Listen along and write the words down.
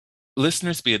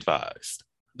Listeners be advised.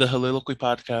 The Soliloquy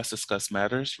podcast discuss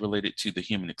matters related to the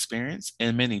human experience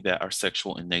and many that are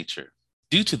sexual in nature.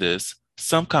 Due to this,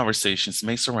 some conversations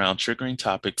may surround triggering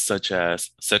topics such as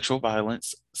sexual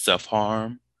violence, self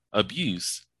harm,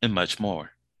 abuse, and much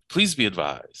more. Please be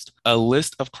advised a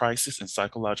list of crisis and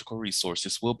psychological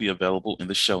resources will be available in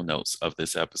the show notes of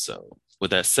this episode.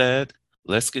 With that said,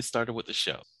 let's get started with the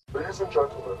show. Ladies and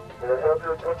gentlemen, may I have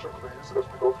your attention please as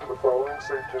we go through the following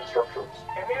safety instructions.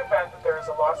 In the event that there is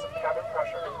a loss of cabin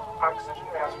pressure, oxygen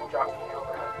mask will drop from the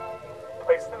overhead.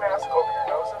 Place the mask over your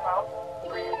nose and mouth.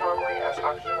 Breathe normally as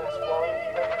oxygen is flowing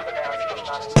even if the mask is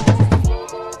not inflated.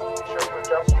 Be sure to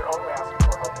adjust your own mask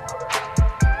before helping others.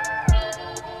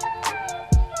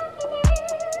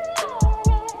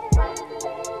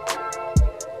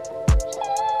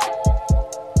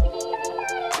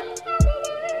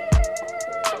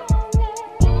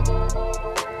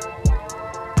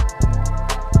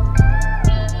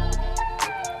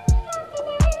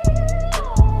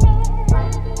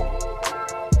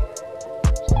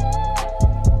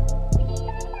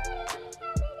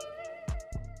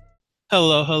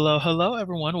 Hello,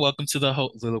 everyone. Welcome to the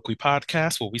Soliloquy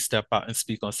podcast, where we step out and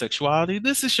speak on sexuality.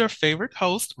 This is your favorite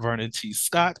host, Vernon T.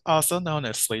 Scott, also known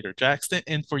as Slater Jackson,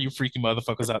 and for you freaky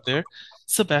motherfuckers out there,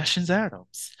 Sebastian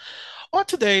Adams. On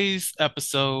today's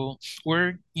episode,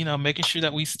 we're, making sure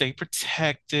that we stay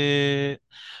protected.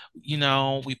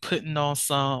 We putting on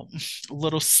some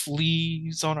little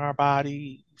sleeves on our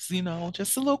bodies,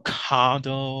 just a little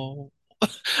condom.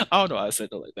 I don't know why I said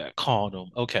it like that. Condom.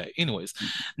 Okay. Anyways,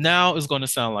 now it's going to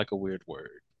sound like a weird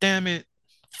word. Damn it.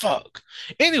 Fuck.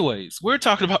 Anyways, we're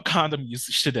talking about condom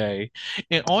usage today.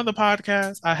 And on the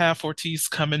podcast, I have Fortis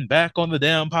coming back on the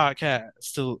damn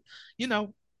podcast to,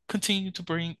 continue to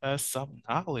bring us some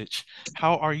knowledge.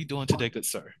 How are you doing today, good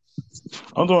sir?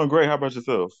 I'm doing great. How about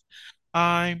yourself?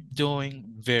 I'm doing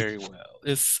very well.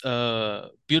 It's a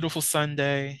beautiful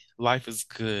Sunday. Life is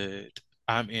good.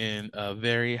 I'm in a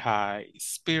very high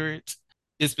spirit.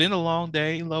 It's been a long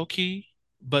day, low key,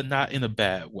 but not in a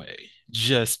bad way.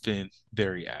 Just been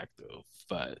very active.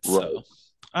 But so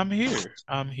I'm here.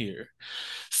 I'm here.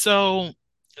 So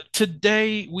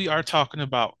today we are talking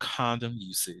about condom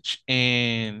usage.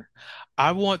 And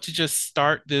I want to just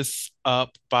start this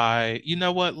up by, you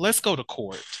know what? Let's go to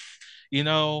court.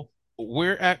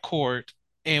 We're at court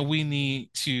and we need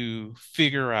to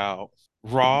figure out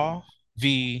raw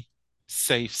v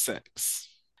safe sex.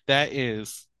 That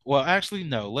is, well, actually,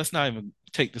 no, let's not even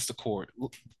take this to court.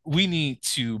 We need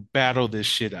to battle this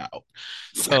shit out.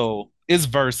 So it's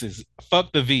versus,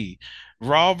 fuck the V,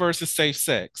 raw versus safe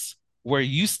sex, where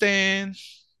you stand,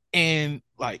 and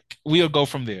like we'll go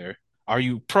from there. Are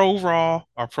you pro raw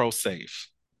or pro safe?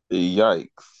 Yikes.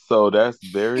 So that's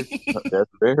very,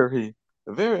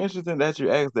 very interesting that you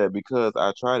asked that because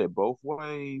I tried it both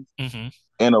ways. Mm-hmm.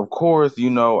 And of course,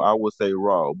 I would say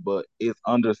raw, but it's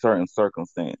under certain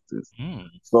circumstances. Mm.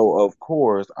 So of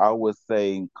course, I would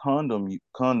say condom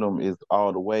is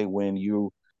all the way when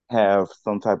you have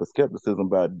some type of skepticism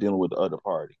about dealing with the other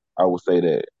party. I would say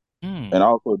that. And Mm.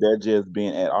 also that just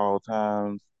being at all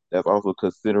times, that's also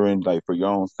considering like for your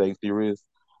own safety risk.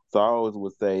 So I always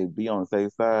would say be on the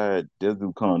safe side, just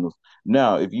do condoms.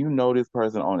 Now, if you know this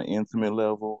person on an intimate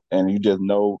level and you just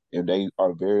know if they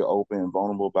are very open and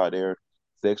vulnerable about their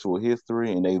sexual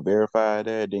history and they verify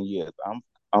that, then yes,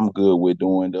 I'm good with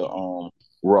doing the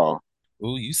raw.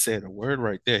 Oh, you said a word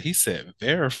right there. He said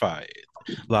verify it.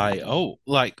 Like, oh,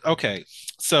 like, okay.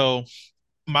 So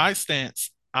my stance,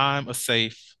 I'm a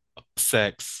safe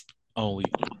sex only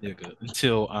nigga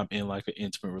until I'm in like an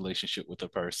intimate relationship with a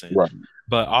person. Right.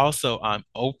 But also I'm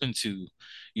open to,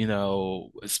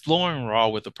 exploring raw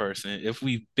with a person if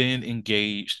we've been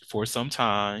engaged for some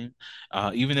time,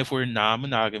 even if we're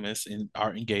non-monogamous in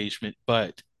our engagement.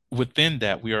 But within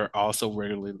that, we are also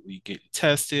regularly getting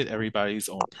tested. Everybody's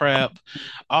on PrEP,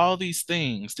 all these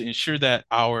things to ensure that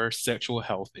our sexual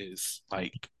health is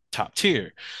like top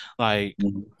tier. Like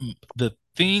Mhm. the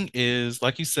thing is,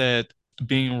 like you said,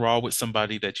 being raw with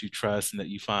somebody that you trust and that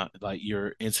you find like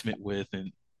you're intimate with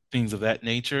and things of that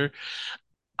nature.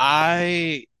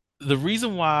 I the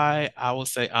reason why I will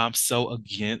say I'm so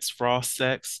against raw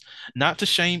sex, not to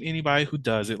shame anybody who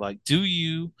does it, like do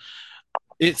you,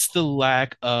 it's the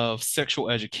lack of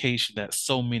sexual education that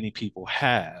so many people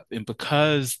have. And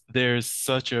because there's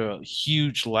such a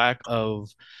huge lack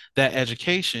of that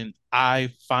education,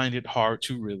 I find it hard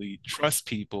to really trust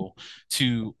people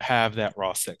to have that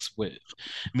raw sex with.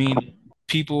 I mean,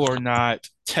 people are not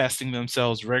testing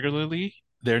themselves regularly.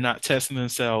 They're not testing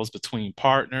themselves between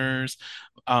partners.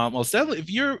 Most definitely,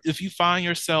 if you find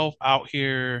yourself out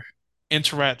here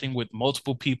interacting with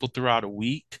multiple people throughout a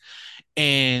week,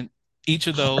 and each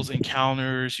of those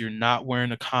encounters, you're not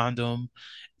wearing a condom,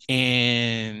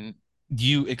 and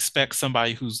you expect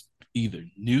somebody who's either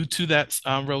new to that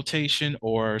rotation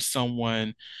or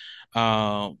someone,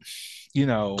 um, you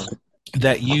know,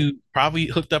 that you probably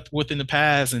hooked up with in the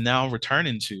past and now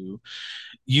returning to,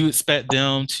 you expect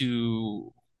them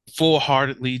to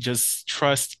full-heartedly just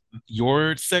trust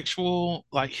your sexual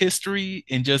like history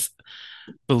and just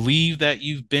believe that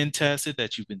you've been tested,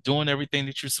 that you've been doing everything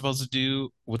that you're supposed to do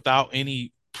without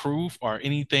any proof or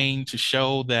anything to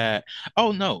show that,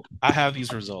 oh no, I have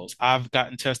these results. I've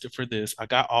gotten tested for this. I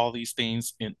got all these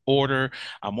things in order.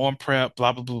 I'm on prep,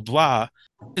 blah, blah, blah, blah.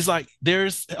 It's like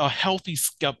there's a healthy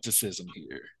skepticism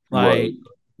here. Like Right.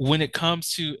 when it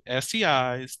comes to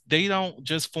STIs, they don't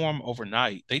just form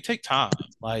overnight. They take time.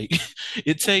 Like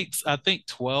it takes, I think,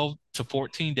 12 to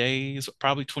 14 days,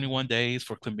 probably 21 days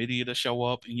for chlamydia to show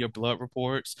up in your blood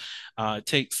reports. It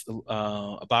takes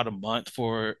about a month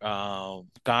for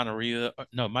gonorrhea.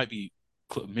 No, it might be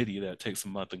chlamydia that takes a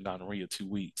month, and gonorrhea 2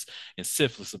 weeks, and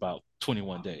syphilis about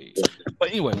 21 days. But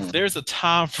anyways, Mm. there's a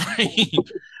time frame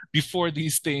before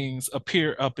these things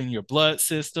appear up in your blood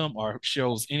system or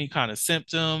shows any kind of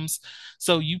symptoms.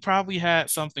 So you probably had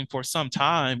something for some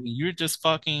time and you're just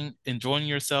fucking enjoying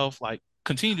yourself, like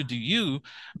continue to do you,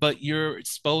 but you're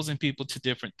exposing people to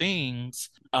different things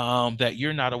that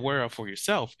you're not aware of for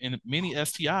yourself. And many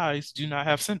STIs do not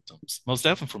have symptoms, most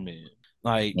definitely for men.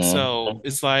 Like, so Mm.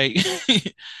 it's like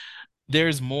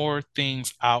there's more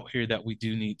things out here that we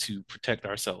do need to protect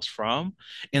ourselves from.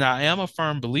 And I am a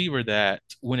firm believer that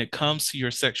when it comes to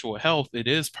your sexual health, it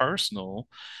is personal.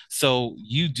 So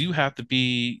you do have to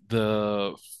be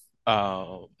uh,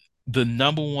 the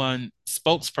number one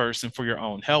spokesperson for your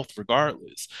own health,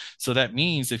 regardless. So that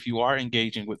means if you are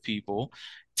engaging with people,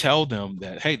 tell them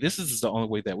that, hey, this is the only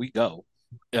way that we go.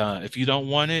 If you don't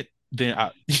want it, then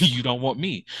you don't want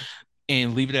me,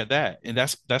 and leave it at that. And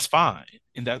that's fine.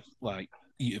 And that, like,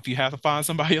 if you have to find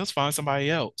somebody else, find somebody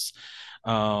else.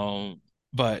 Um,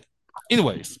 but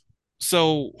anyways,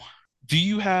 so do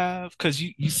you have, because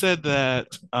you said that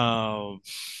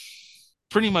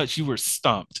pretty much you were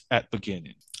stumped at the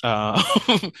beginning. Uh,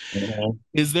 Mhm.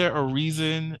 is there a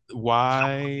reason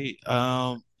why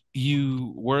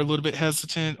you were a little bit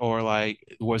hesitant, or like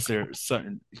was there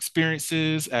certain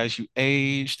experiences as you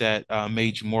aged that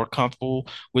made you more comfortable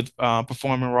with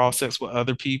performing raw sex with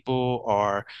other people,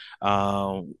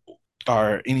 um,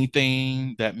 or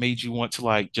anything that made you want to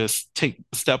like just take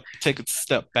a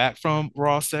step back from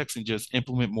raw sex and just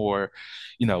implement more,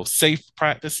 safe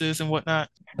practices and whatnot?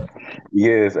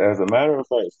 Yes, as a matter of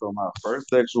fact, so my first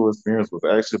sexual experience was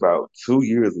actually about 2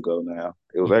 years ago now.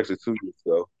 It was Mm, actually 2 years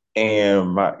ago.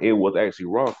 And it was actually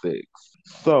raw sex.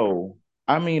 So,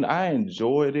 I mean, I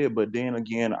enjoyed it, but then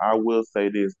again, I will say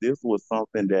this. This was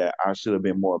something that I should have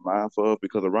been more mindful of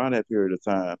because around that period of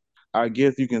time, I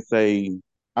guess you can say,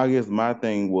 I guess my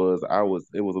thing was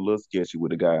it was a little sketchy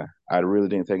with the guy. I really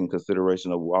didn't take in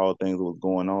consideration of all things that was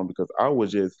going on because I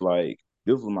was just like,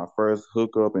 this was my first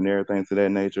hookup and everything to that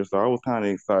nature. So I was kind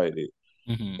of excited.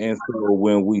 mhm, And so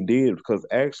when we did, because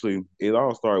actually it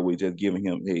all started with just giving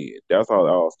him head. That's how it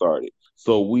all started.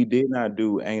 So mm, we did not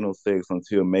do anal sex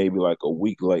until maybe like a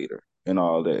week later and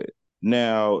all that.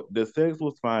 Now the sex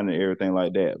was fine and everything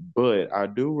like that, but I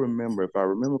do remember, if I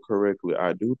remember correctly,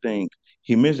 I do think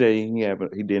he mentioned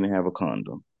that he didn't have a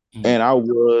condom. mm, And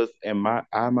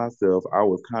I myself, I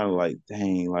was kind of like,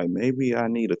 dang, like maybe I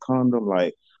need a condom.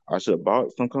 Like I should have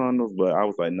bought some condoms, but I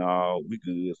was like, no, we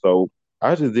good. So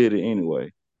I just did it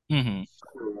anyway. mhm,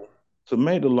 To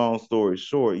make the long story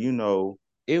short,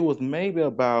 it was maybe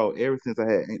about ever since I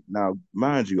had. Now,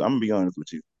 mind you, I'm gonna be honest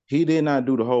with you. He did not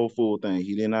do the whole full thing.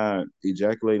 He did not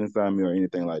ejaculate inside me or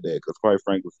anything like that. Because quite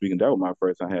frankly speaking, that was my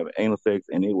first time having anal sex,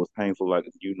 and it was painful. Like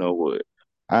you know what,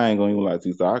 I ain't gonna even lie to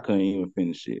you. So I couldn't even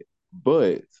finish it.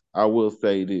 But I will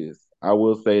say this. I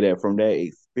will say that from that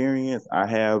experience, I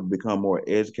have become more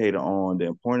educated on the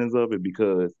importance of it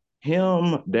because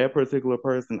that particular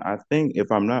person, I think,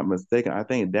 if I'm not mistaken, I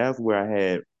think that's where I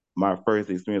had my first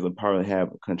experience of probably have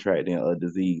contracting a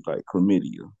disease like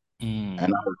chlamydia. And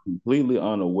I mm, was completely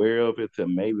unaware of it till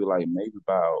maybe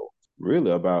about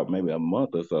really about maybe a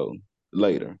month or so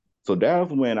later. So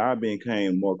that's when I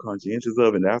became more conscientious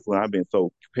of it. And that's when I've been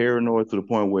so paranoid to the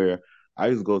point where I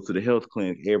used to go to the health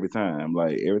clinic every time.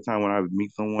 Like every time when I would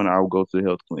meet someone, I would go to the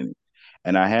health clinic.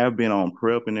 And I have been on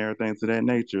prep and everything to that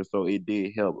nature, so it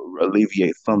did help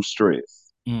alleviate some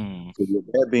stress. mm, So with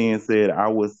that being said, I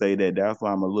would say that that's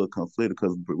why I'm a little conflicted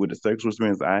because with the sexual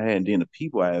experience I had and then the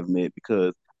people I have met,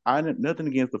 because nothing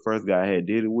against the first guy I had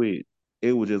did it with.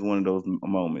 it was just one of those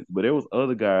moments. But there was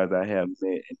other guys I have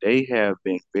met, and they have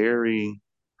been very,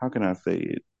 how can I say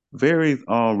it, very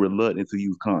reluctant to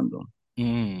use condom.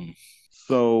 Mm.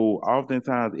 So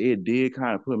oftentimes it did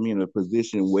kind of put me in a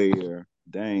position where,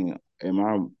 dang,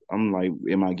 I'm like,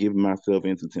 am I giving myself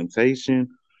into temptation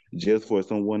just for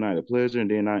some one night of pleasure, and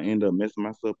then I end up messing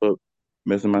myself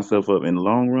up in the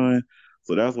long run.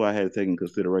 So that's why I had to take in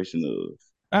consideration of.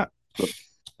 Uh, So,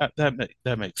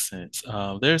 that makes sense.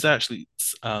 There's actually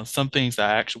some things that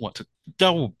I actually want to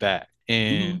double back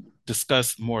and mhm,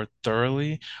 discuss more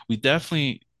thoroughly. We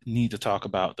definitely need to talk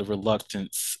about the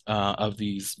reluctance of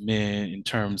these men in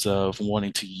terms of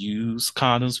wanting to use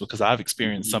condoms because I've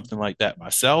experienced mhm, something like that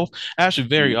myself. Actually,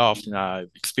 very mhm, often I've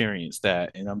experienced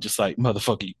that, and I'm just like,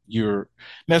 motherfucker, you're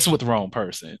messing with the wrong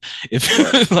person.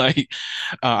 right. If like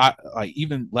I like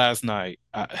even last night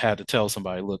I had to tell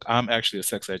somebody, look, I'm actually a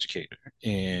sex educator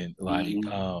and like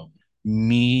Mhm,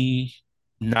 me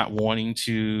not wanting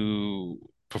to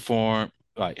perform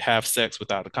like have sex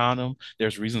without a condom,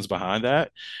 there's reasons behind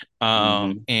that.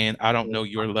 mhm, And I don't know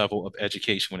your level of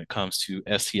education when it comes to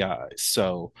STIs.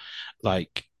 So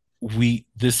like we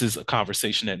this is a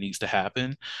conversation that needs to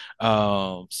happen.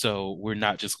 So we're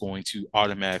not just going to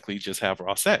automatically just have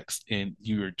raw sex. And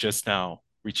you're just now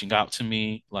reaching out to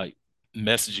me, like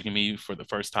messaging me for the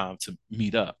first time to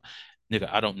meet up. Nigga,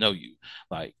 I don't know you.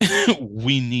 Like,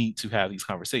 we need to have these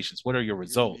conversations. What are your You're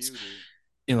results? muted.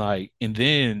 And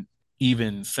then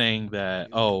even saying that,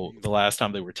 You're oh, the muted. last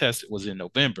time they were tested was in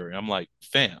November. And I'm like,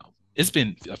 fam, it's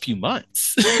been a few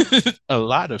months. A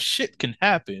lot of shit can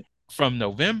happen from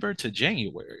November to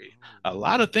January. Oh, A you're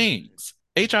lot of muted. things.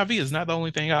 HIV is not the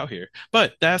only thing out here,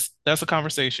 but that's a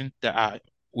conversation that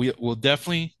we will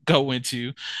definitely go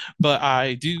into. But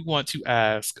I do want to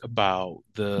ask about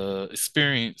the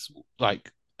experience,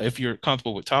 like if you're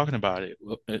comfortable with talking about it,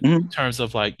 in mhm, terms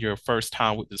of like your first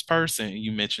time with this person.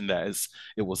 You mentioned that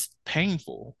it was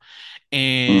painful,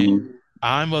 and mhm,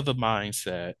 I'm of the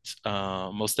mindset,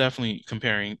 most definitely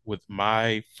comparing with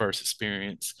my first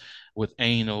experience with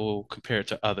anal compared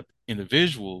to other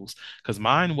individuals, because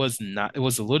mine was not, it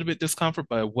was a little bit discomfort,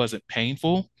 but it wasn't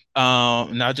painful.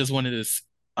 And I just wanted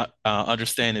to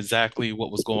understand exactly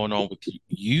what was going on with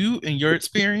you and your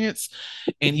experience,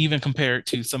 and even compare it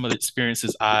to some of the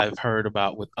experiences I've heard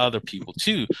about with other people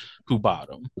too who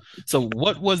bottom. So,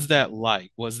 what was that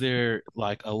like? Was there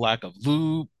like a lack of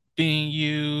lube being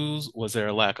used? Was there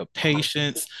a lack of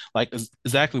patience? Like,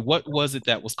 exactly what was it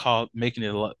that was called making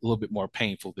it little bit more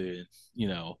painful than, you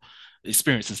know,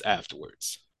 experiences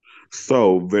afterwards?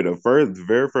 So the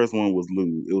very first one was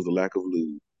lube. It was a lack of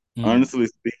lube. Mm, Honestly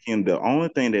speaking, the only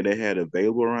thing that they had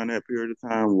available around that period of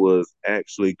time was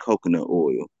actually coconut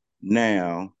oil.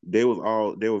 Now they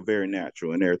were very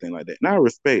natural and everything like that. And I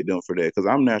respect them for that because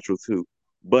I'm natural too.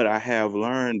 But I have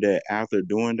learned that after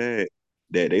doing that,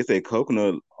 that they say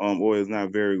coconut oil is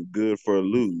not very good for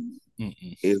lube.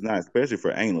 mm-mm. It's not, especially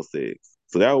for anal sex.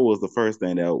 So that was the first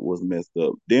thing that was messed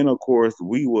up. Then of course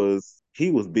he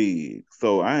was big.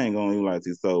 So I ain't gonna even lie to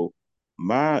you. So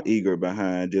my eager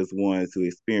behind just wanted to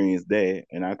experience that.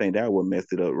 And I think that would mess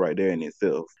it up right there in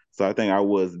itself. So I think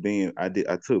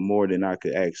I took more than I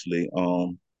could actually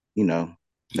you know,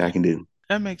 that I can do.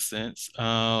 That makes sense.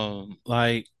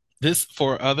 Like this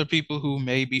for other people who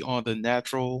may be on the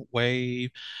natural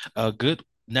wave, a good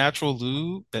natural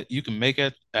lube that you can make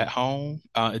at home.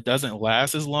 It doesn't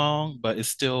last as long, but it's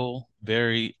still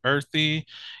very earthy.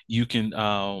 You can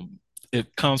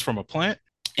it comes from a plant,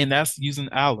 and that's using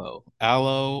aloe.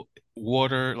 Aloe,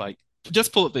 water, like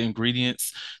just pull up the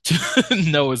ingredients to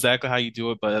know exactly how you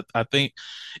do it. But I think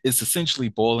it's essentially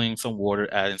boiling some water,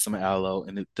 adding some aloe,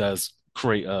 and it does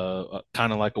create a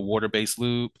kind of like a water-based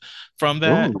lube from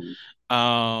that.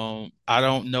 Oh, I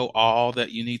don't know all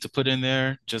that you need to put in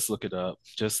there. Just look it up.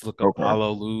 Just look up okay.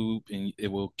 aloe lube, and it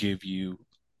will give you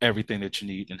everything that you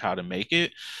need and how to make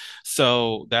it.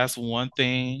 So that's one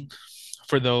thing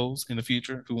for those in the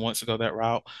future who wants to go that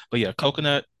route. But yeah,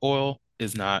 coconut oil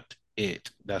is not it.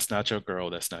 That's not your girl.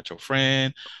 That's not your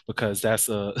friend, because that's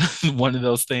a one of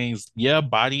those things. Yeah,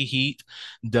 body heat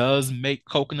does make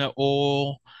coconut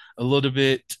oil a little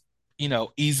bit,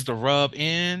 easy to rub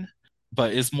in,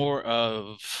 but it's more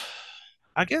of,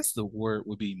 I guess the word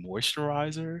would be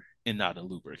moisturizer and not a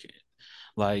lubricant.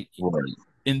 Like Right.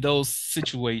 in those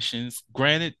situations,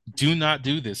 granted, do not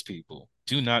do this, people.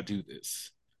 Do not do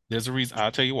this. There's a reason.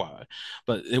 I'll tell you why.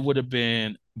 But it would have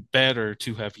been better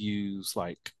to have used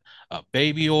like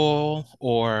baby oil,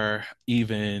 or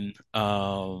even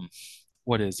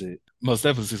what is it? Most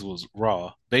definitely this was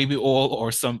raw baby oil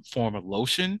or some form of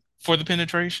lotion for the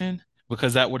penetration,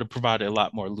 because that would have provided a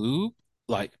lot more lube.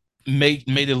 Like made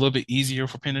it a little bit easier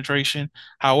for penetration.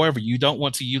 However, you don't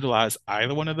want to utilize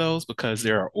either one of those because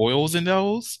there are oils in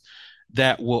those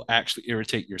that will actually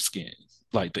irritate your skin,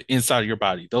 like the inside of your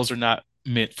body. Those are not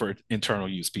meant for internal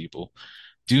use, people.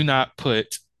 Do not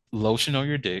put lotion on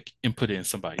your dick and put it in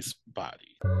somebody's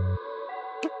body.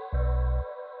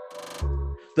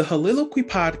 The Holiloquy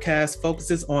podcast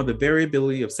focuses on the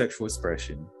variability of sexual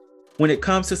expression. When it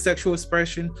comes to sexual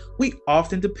expression, we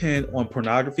often depend on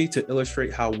pornography to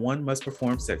illustrate how one must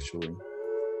perform sexually.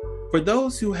 For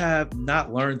those who have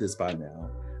not learned this by now,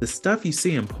 the stuff you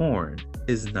see in porn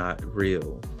is not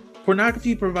real.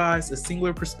 Pornography provides a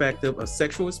singular perspective of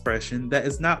sexual expression that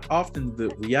is not often the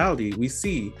reality we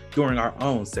see during our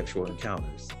own sexual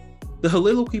encounters. The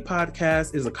Holiloquy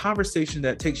podcast is a conversation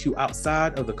that takes you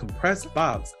outside of the compressed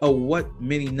box of what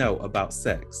many know about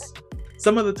sex.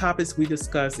 Some of the topics we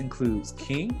discuss includes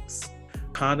kinks,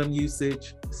 condom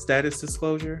usage, status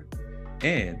disclosure,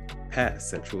 and past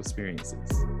sexual experiences.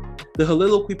 The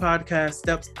Holiloquy podcast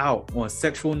steps out on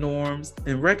sexual norms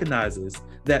and recognizes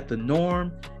that the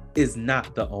norm is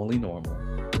not the only normal.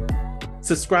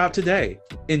 Subscribe today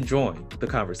and join the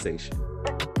conversation.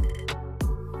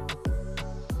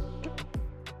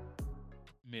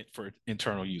 Meant for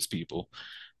internal use, people.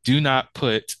 Do not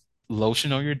put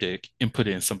lotion on your dick and put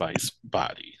it in somebody's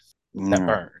body. That Yeah.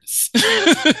 burns.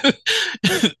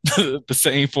 The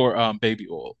same for baby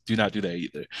oil. Do not do that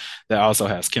either. That also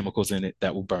has chemicals in it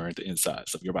that will burn the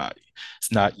insides of your body.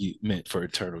 It's not meant for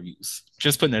internal use.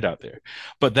 Just putting it out there.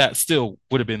 But that still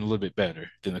would have been a little bit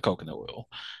better than the coconut oil.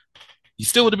 You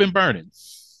still would have been burning.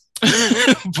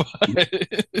 But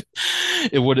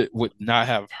would not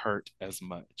have hurt as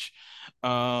much.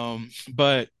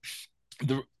 But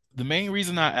the the main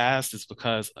reason I asked is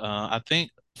because I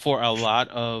think for a lot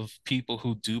of people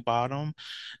who do bottom,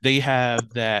 they have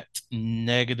that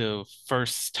negative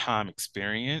first time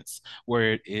experience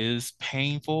where it is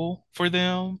painful for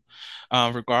them,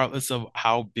 regardless of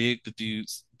how big the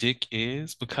dude's dick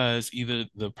is, because either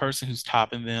the person who's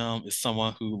topping them is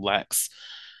someone who lacks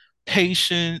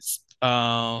patience,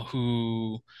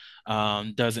 who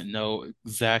doesn't know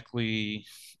exactly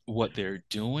what they're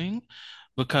doing,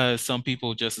 because some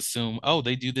people just assume, oh,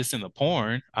 they do this in the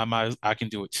porn, I can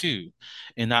do it too,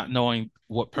 and not knowing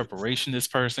what preparation this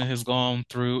person has gone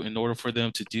through in order for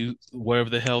them to do whatever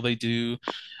the hell they do.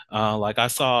 Like I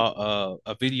saw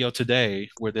a video today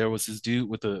where there was this dude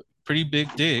with a pretty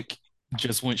big dick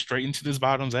just went straight into this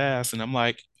bottom's ass, and I'm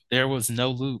like, there was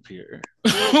no loop here.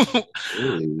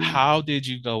 Really? How did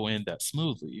you go in that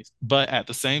smoothly? But at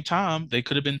the same time, they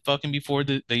could have been fucking before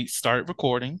they started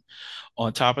recording.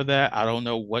 On top of that, I don't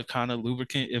know what kind of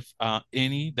lubricant, if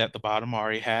any, that the bottom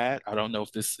already had. I don't know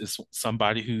if this is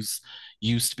somebody who's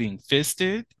used to being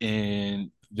fisted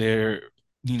and they're,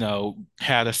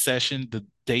 had a session the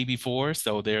day before,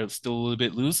 so they're still a little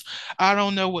bit loose. I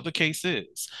don't know what the case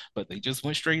is, but they just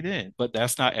went straight in. But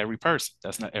that's not every person,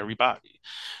 that's not everybody.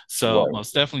 So, Right.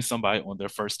 most definitely somebody on their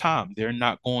first time, they're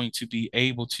not going to be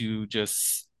able to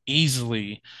just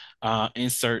easily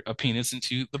insert a penis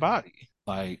into the body.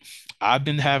 Like, I've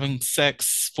been having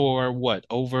sex for what,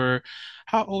 over,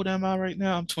 how old am I right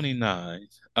now? I'm 29.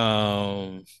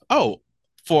 Oh,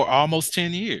 for almost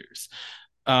 10 years.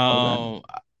 Okay. Um,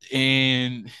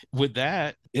 and with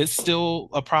that, it's still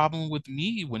a problem with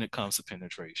me when it comes to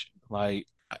penetration. Like,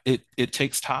 it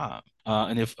takes time.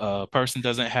 And if a person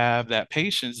doesn't have that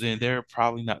patience, then they're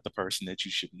probably not the person that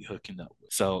you should be hooking up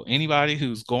with. So anybody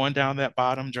who's going down that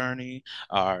bottom journey,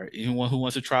 or anyone who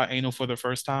wants to try anal for the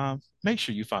first time, make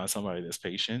sure you find somebody that's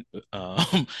patient,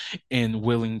 and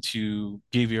willing to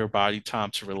give your body time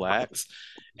to relax.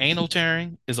 Anal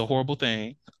tearing is a horrible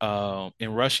thing,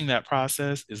 and rushing that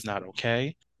process is not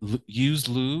okay. Use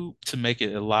lube to make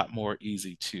it a lot more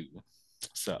easy too.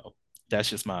 So that's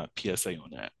just my PSA on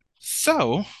that.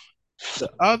 So the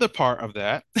other part of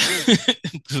that,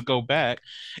 to go back,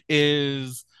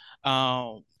 is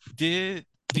did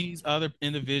these other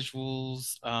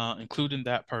individuals, including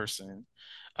that person,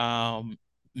 um,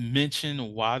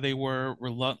 mention why they were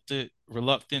reluctant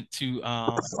to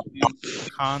use a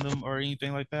condom or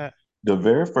anything like that? The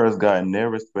very first guy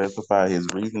never specified his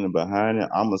reasoning behind it.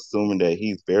 I'm assuming that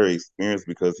he's very experienced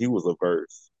because he was a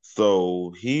verse.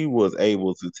 So he was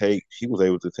able to take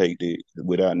it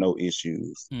without no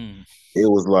issues. Hmm. It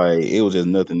was just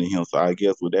nothing to him. So I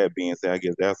guess with that being said, I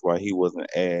guess that's why he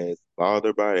wasn't as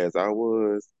bothered by it as I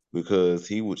was, because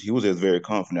he was just very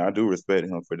confident. I do respect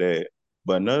him for that.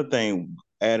 But another thing,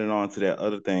 adding on to that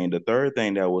other thing, the third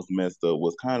thing that was messed up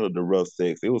was kind of the rough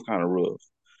sex. It was kind of rough.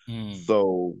 Hmm.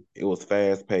 So it was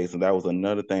fast paced, and that was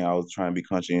another thing I was trying to be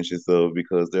conscientious of,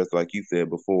 because there's, like you said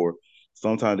before,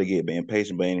 sometimes they get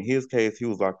impatient. But in his case, he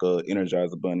was like a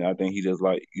Energizer bunny. I think he just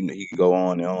like he could go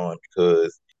on and on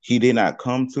because he did not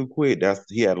come too quick.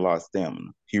 He had a lot of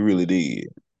stamina. He really did.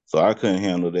 So I couldn't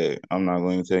handle that. I'm not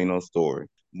going to tell you no story.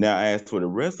 Now, as for the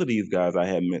rest of these guys I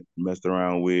had messed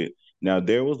around with, now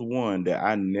there was one that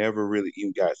I never really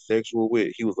even got sexual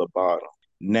with. He was a bottom.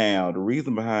 Now, the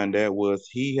reason behind that was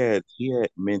he had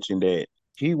mentioned that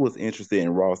he was interested in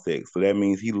raw sex. So that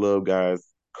means he loved guys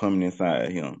coming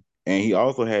inside him. And he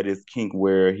also had this kink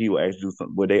where he would actually do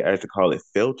something what they actually call it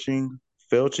felching.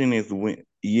 Felching is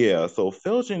so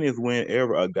felching is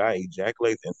whenever a guy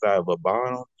ejaculates inside of a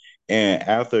bottle, and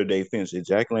after they finish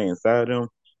ejaculating inside them,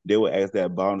 they will ask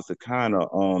that bottle to kind of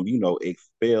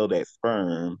expel that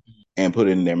sperm and put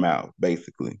it in their mouth,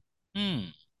 basically.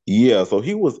 Mm, Yeah, so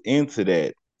he was into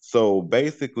that. So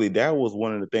basically, that was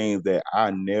one of the things that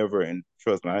I never, and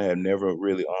trust me, I had never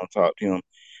really on top him.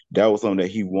 That was something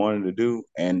that he wanted to do,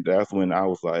 and that's when I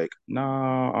was like,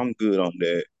 "Nah, I'm good on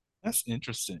that." that's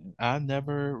interesting. I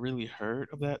never really heard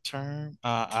of that term.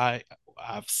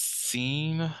 I've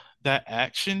seen that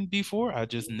action before. I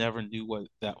just never knew what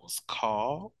that was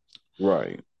called.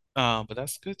 Right. But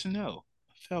that's good to know.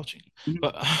 Felching. Mhm.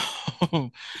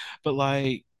 But but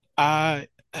like I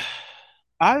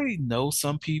I know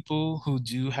some people who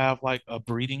do have like a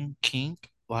breeding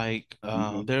kink. Like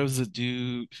Mhm. there was a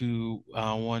dude who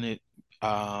wanted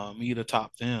me to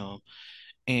top them,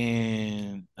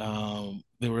 and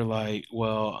they were like,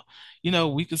 well,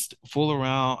 we could fool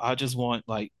around. I just want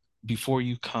like before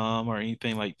you come or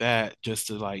anything like that, just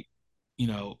to like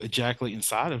ejaculate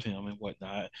inside of him and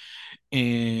whatnot.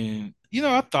 And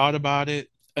I thought about it,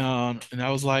 and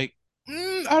I was like,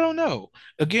 I don't know.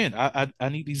 Again, I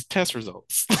need these test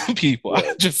results, people. I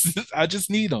Right. just I just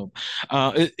need them.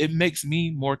 It makes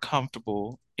me more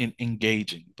comfortable in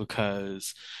engaging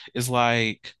because it's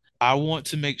like I want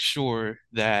to make sure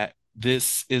that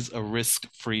this is a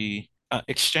risk-free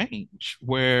exchange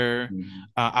where Mhm.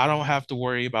 I don't have to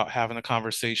worry about having a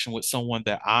conversation with someone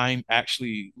that I'm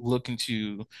actually looking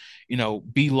to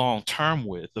be long term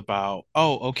with about,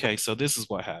 oh, okay, so this is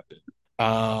what happened.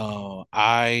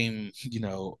 I'm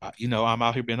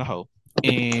out here being a hoe,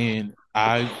 and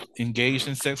I've engaged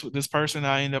in sex with this person.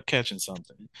 I end up catching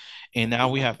something, and now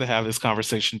we have to have this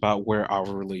conversation about where our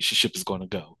relationship is going to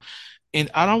go. And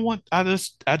I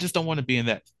just don't want to be in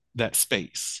that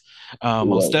space.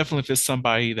 Most Right. definitely, if it's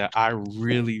somebody that I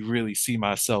really, really see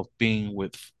myself being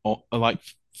with, like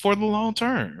for the long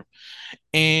term.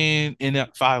 And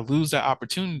if I lose that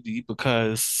opportunity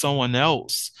because someone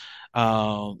else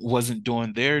wasn't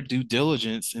doing their due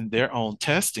diligence in their own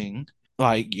testing,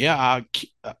 like yeah,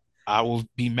 I will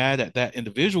be mad at that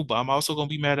individual, but I'm also going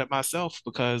to be mad at myself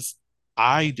because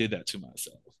I did that to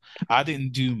myself. I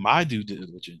didn't do my due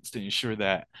diligence to ensure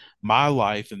that my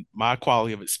life and my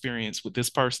quality of experience with this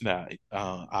person that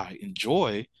I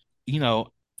enjoy, you know,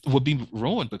 would be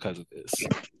ruined because of this.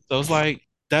 So it's like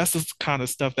that's the kind of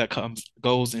stuff that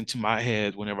goes into my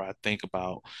head whenever I think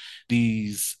about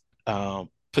these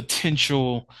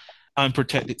potential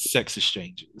unprotected sex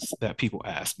exchanges that people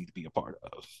ask me to be a part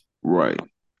of. Right.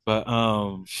 But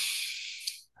I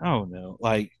don't know.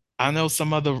 Like I know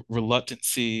some of the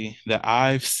reluctancy that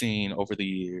I've seen over the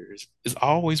years is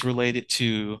always related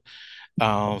to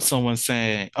someone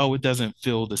saying, "Oh, it doesn't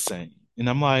feel the same," and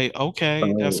I'm like,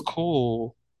 "Okay, that's Oh,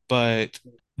 cool, but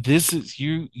this is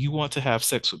you want to have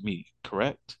sex with me,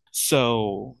 correct?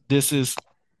 So this is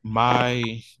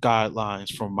my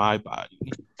guidelines for my body.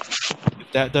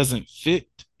 If that doesn't fit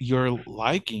your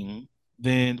liking,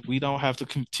 then we don't have to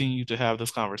continue to have this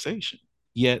conversation."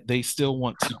 Yet they still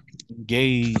want to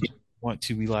engage, want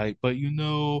to be like, but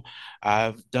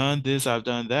I've done this, I've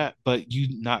done that, but you're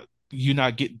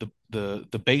not getting the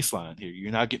baseline here.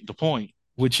 You're not getting the point,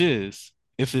 which is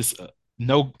if it's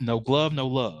no glove, no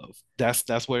love.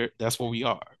 That's where we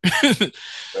are. Like,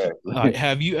 exactly.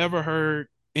 have you ever heard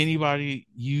anybody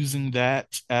using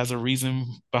that as a reason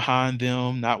behind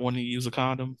them not wanting to use a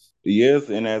condom? Yes,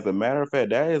 and as a matter of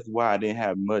fact, that is why I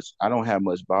don't have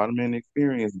much bottoming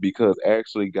experience because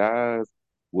actually guys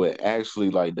would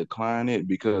actually like decline it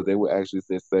because they would actually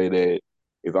say that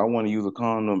if I want to use a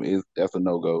condom, is that's a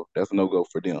no go. That's a no go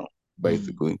for them, Mm.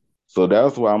 basically. So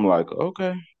that's why I'm like,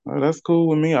 okay, that's cool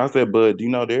with me. I said, but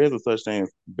there is a such thing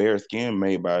as bare skin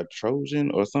made by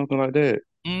Trojan or something like that.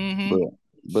 Hmm.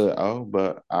 But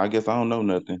but I guess I don't know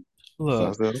nothing. So I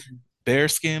Look, said,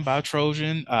 Bearskin by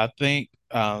Trojan. I think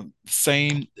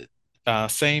same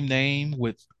name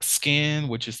with Skin,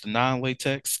 which is the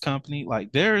non-latex company.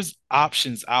 Like there's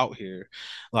options out here.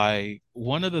 Like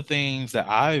one of the things that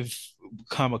I've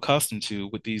become accustomed to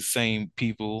with these same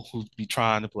people who be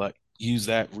trying to be like, use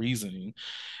that reasoning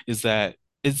is that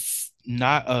it's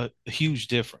not a huge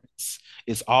difference.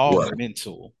 It's all Right.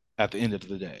 mental at the end of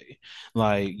the day.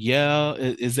 Like, yeah,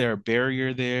 is there a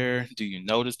barrier there? Do you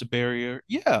notice the barrier?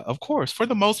 Yeah, of course. For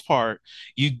the most part,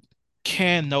 you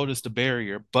can notice the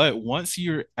barrier, but once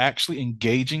you're actually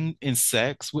engaging in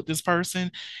sex with this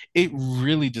person, it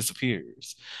really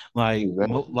disappears.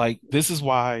 Exactly. Like this is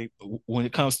why when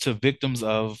it comes to victims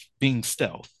of being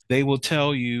stealth, they will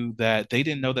tell you that they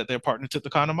didn't know that their partner took the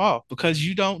condom off because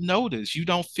you don't notice, you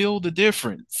don't feel the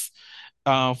difference.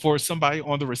 For somebody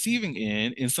on the receiving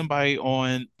end and somebody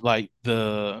on like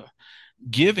the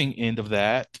giving end of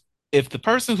that, if the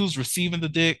person who's receiving the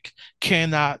dick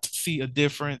cannot see a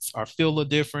difference or feel a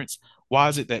difference, why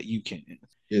is it that you can?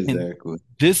 And Exactly.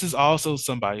 this is also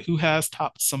somebody who has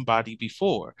topped somebody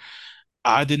before.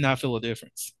 I did not feel a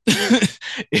difference.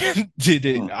 Did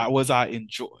it? Mm. Was I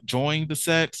enjoying the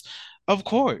sex? Of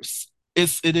course.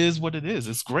 It is what it is.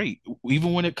 It's great.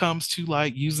 Even when it comes to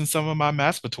like using some of my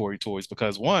masturbatory toys,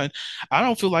 because one, I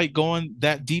don't feel like going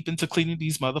that deep into cleaning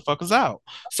these motherfuckers out.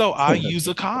 So I use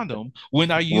a condom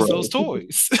when I use those Right.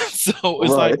 toys. So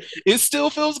it's like Right. it still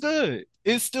feels good.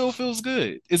 It still feels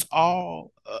good. It's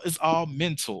all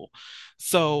mental.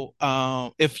 So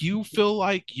if you feel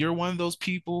like you're one of those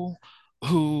people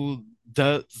who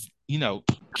does,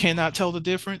 cannot tell the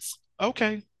difference,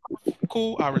 okay,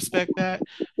 cool, I respect that.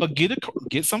 But get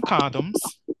some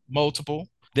condoms, multiple.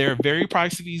 They're very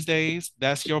pricey these days.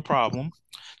 That's your problem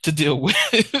to deal with.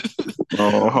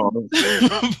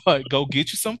 Uh-huh. But go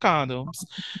get you some condoms,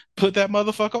 put that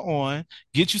motherfucker on,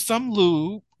 get you some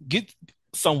lube, get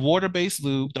some water-based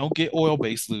lube. Don't get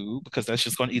oil-based lube because that's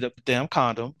just gonna eat up the damn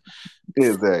condom.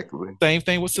 Exactly. Same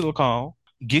thing with silicone.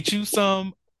 Get you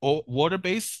some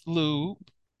water-based lube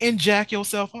and jack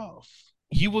yourself off.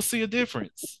 You will see a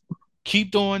difference.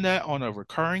 Keep doing that on a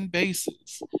recurring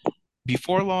basis.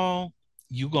 Before long,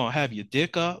 you're gonna have your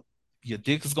dick up. Your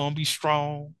dick is gonna be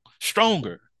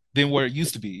stronger than where it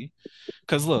used to be.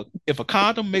 Because look, if a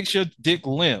condom makes your dick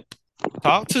limp,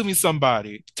 talk to me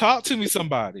somebody. Talk to me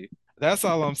somebody. That's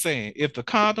all I'm saying. If the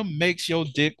condom makes your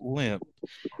dick limp,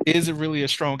 is it really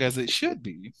as strong as it should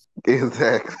be?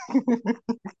 Exactly.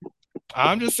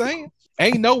 I'm just saying.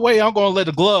 Ain't no way I'm gonna let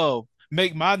a glove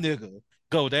make my nigga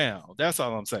go down. That's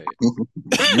all I'm saying.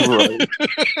 You're right.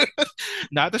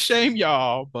 Not to shame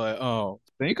y'all, but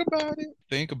think about it.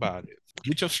 Think about it.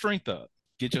 Get your strength up.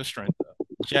 Get your strength up.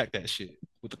 Jack that shit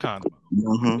with the condom on.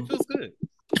 It Hmm. feels good.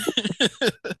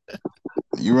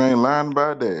 You ain't lying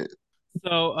about that.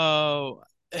 So,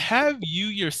 have you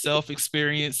yourself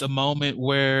experienced a moment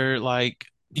where like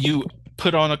you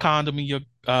put on a condom and your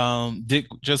dick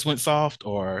just went soft,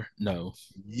 or no?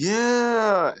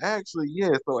 Yeah, actually,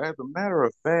 yeah. So as a matter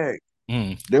of fact,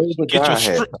 Mm. there was a guy I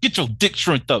had. Get your dick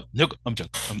shrunk up, nigga. I'm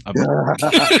joking. I'm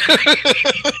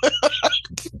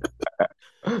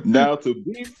Now, to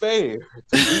be fair,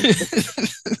 to be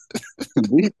to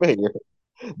be fair,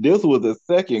 this was a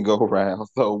second go round.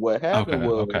 So what happened Okay,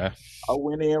 was okay. I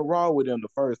went in raw with him the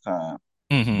first time.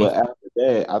 Mm-hmm. But after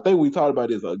that, I think we talked about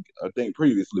this, I think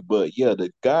previously. But yeah,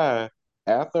 the guy,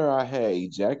 after I had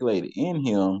ejaculated in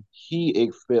him, he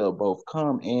expelled both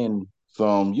cum and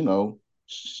some,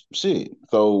 shit.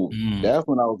 So Mm, that's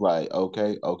when I was like,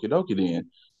 okay, okie dokie then.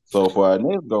 So for our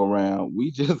next go round,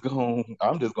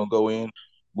 I'm just gonna go in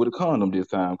with a condom this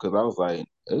time because I was like,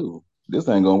 ooh, this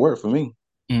ain't gonna work for me.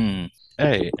 mm.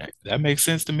 Hey, that makes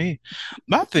sense to me.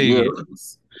 My Yeah. thing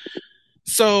is,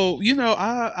 so,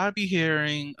 I be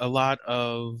hearing a lot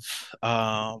of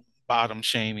bottom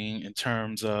shaming in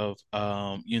terms of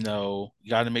you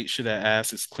got to make sure that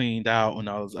ass is cleaned out and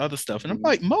all this other stuff. And I'm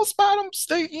like, most bottoms,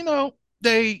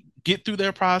 they get through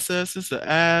their processes, the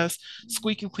ass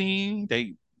squeaky clean,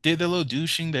 they did their little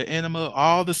douching, their enema,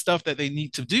 all the stuff that they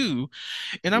need to do.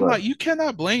 And I'm Right. like, you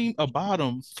cannot blame a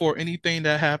bottom for anything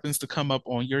that happens to come up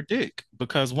on your dick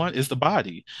because one is the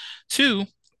body. Two,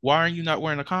 why are you not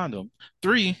wearing a condom?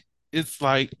 Three, it's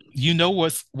like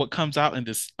what comes out in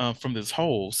this from this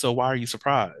hole. So why are you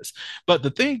surprised? But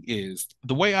the thing is,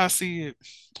 the way I see it,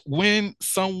 when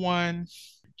someone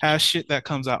has shit that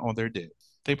comes out on their dick,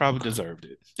 they probably deserved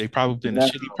it. They probably been a Now,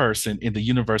 shitty person, and the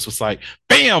universe was like,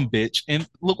 "Bam, bitch!" And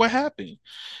look what happened.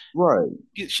 right.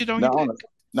 Get shit on your Now dick. on a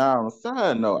now on a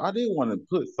side note, I did want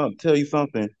to tell you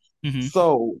something. Hmm.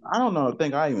 So I don't know, I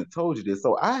think I even told you this.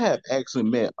 So I have actually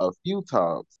met a few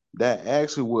tops that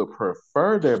actually would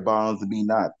prefer their bonds to be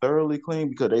not thoroughly clean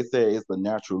because they say it's a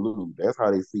natural lube. That's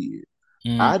how they see it.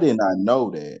 Mm, I did not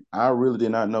know that. I really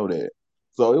did not know that.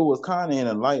 So it was kind of an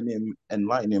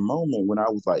enlightening moment when I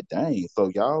was like, dang,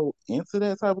 so y'all into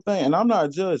that type of thing? And I'm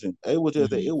not judging. It was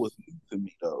just that mhm. it was new to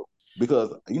me though.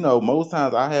 because most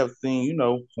times I have seen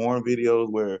porn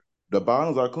videos where the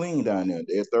bottoms are clean down there.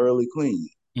 They're thoroughly clean.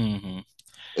 Hmm.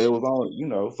 It was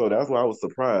on, so that's why I was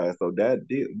surprised. So that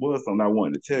did was something I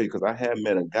wanted to tell you because I had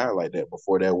met a guy like that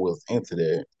before that was into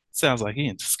that. Sounds like he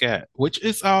into scat, which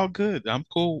is all good. I'm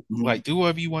cool. Mhm. Like, do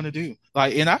whatever you want to do.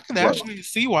 Like, and I can Right, actually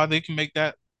see why they can make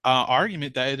that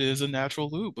argument that it is a natural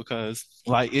lube because,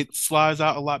 like, it slides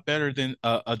out a lot better than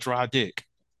a dry dick.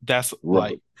 That's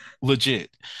like right. legit.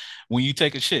 When you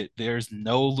take a shit, there's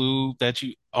no lube that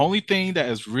you. Only thing that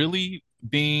is really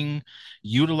being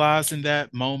utilized in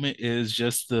that moment is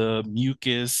just the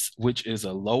mucus, which is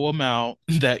a low amount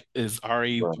that is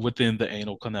already Right. within the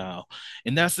anal canal,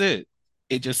 and that's it.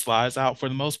 It just slides out for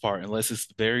the most part, unless it's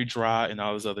very dry and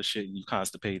all this other shit and you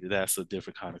constipated. That's a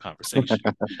different kind of conversation.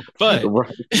 But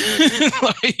Right.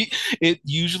 like, it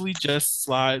usually just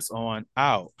slides on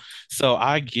out. So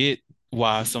I get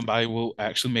why somebody will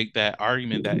actually make that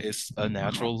argument that it's a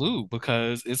natural lube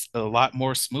because it's a lot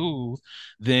more smooth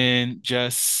than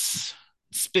just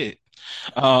spit.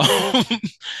 Um,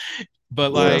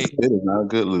 but Yeah, like, spit is not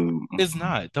good lube. it's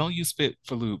not. Don't use spit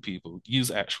for lube, people.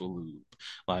 Use actual lube.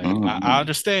 Like, I Mhm.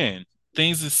 understand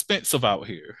things expensive out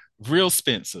here, real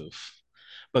expensive,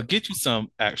 but get you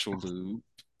some actual lube.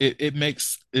 It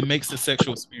makes the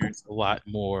sexual experience a lot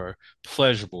more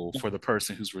pleasurable for the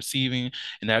person who's receiving,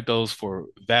 and that goes for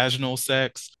vaginal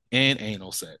sex and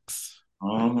anal sex,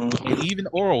 and Mhm. even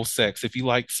oral sex if you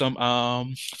like some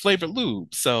flavored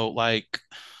lube. So like,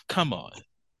 come on,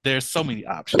 there's so many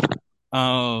options.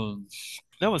 Um,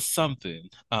 that was something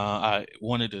I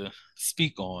wanted to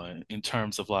speak on in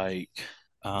terms of like,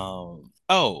 I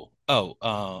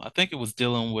think it was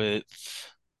dealing with,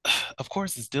 of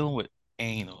course, it's dealing with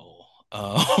anal,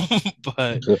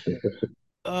 but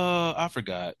I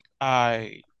forgot.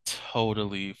 I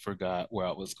totally forgot where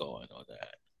I was going on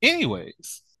that.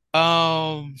 Anyways,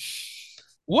 um,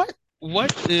 what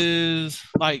is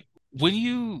like when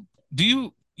you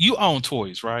own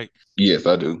toys, right? Yes,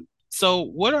 I do. So,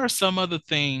 what are some of the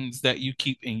things that you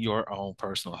keep in your own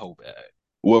personal hoe bag?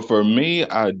 Well, for me,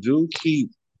 I do keep,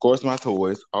 of course, my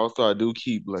toys. Also, I do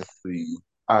keep, let's see,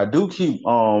 I do keep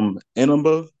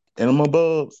enema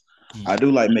bulbs. Mm, I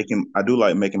do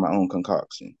like making my own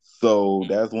concoction. So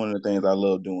that's one of the things I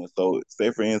love doing. So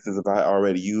say for instance, if I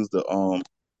already used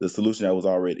the solution that was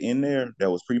already in there that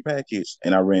was prepackaged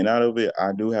and I ran out of it,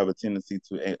 I do have a tendency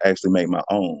to actually make my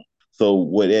own. So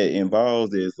what that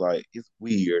involves is like it's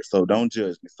weird. So don't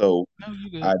judge me. So no,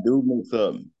 you good. I do mix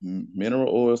up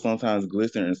mineral oil, sometimes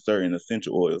glycerin, and certain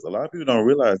essential oils. A lot of people don't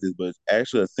realize this, but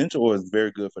actually, essential oil is very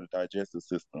good for the digestive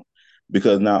system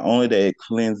because not only that it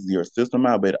cleanses your system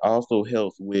out, but it also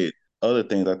helps with other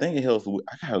things. I think it helps with,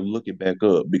 I gotta look it back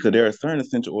up because there are certain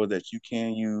essential oils that you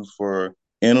can use for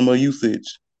animal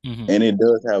usage, Hmm. and it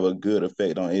does have a good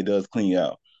effect on it. It does clean you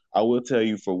out. I will tell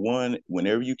you for one,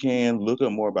 whenever you can, look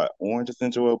up more about orange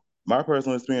essential oil. My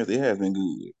personal experience, it has been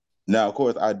good. Now, of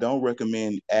course, I don't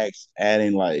recommend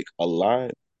adding like a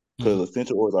lot Hmm. because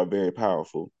essential oils are very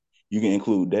powerful. You can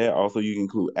include that. Also, you can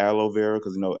include aloe vera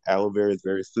because aloe vera is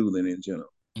very soothing in general.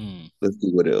 Mm. Let's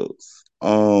see what else.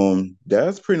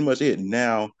 That's pretty much it.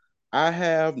 Now I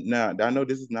know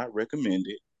this is not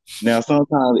recommended. Now,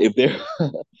 sometimes if there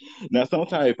now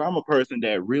sometimes if I'm a person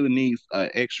that really needs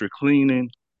extra cleaning,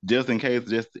 just in case,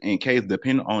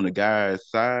 depending on the guy's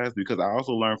size, because I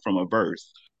also learned from a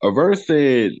verse. A verse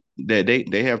said that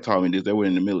they have taught me this. They were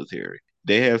in the military.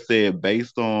 They have said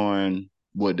based on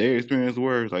what their experience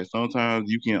was, like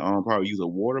sometimes you can probably use a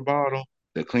water bottle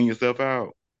to clean yourself out.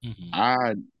 Hmm.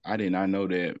 I I did not know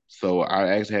that. So I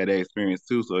actually had that experience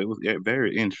too. So it was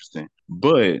very interesting.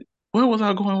 But where was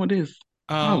I going with this?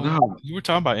 Oh God, You were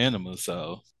talking about animals,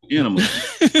 so. animals.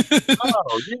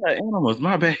 Oh yeah, animals.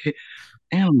 My bad.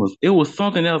 Animals. It was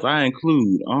something else I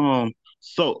include.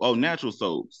 Natural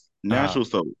soaps. uh, Natural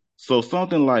soap. So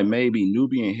something like maybe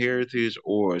Nubian Heritage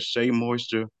or Shea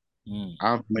Moisture. mm.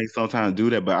 I may sometimes do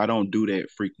that, but I don't do that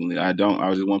frequently. I don't.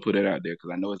 I just want to put that out there because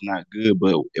I know it's not good.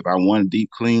 But if I want a deep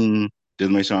clean,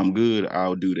 just make sure I'm good,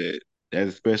 I'll do that.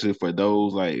 That's especially for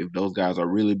those like if those guys are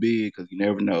really big, because you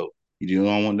never know. You just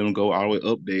don't want them to go all the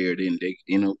way up there, then they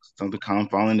something come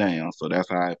falling down. So that's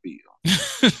how I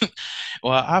feel.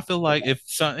 Well, I feel like if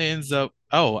something ends up,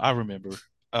 oh, I remember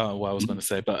what I was going to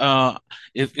say, but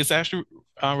it's actually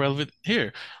relevant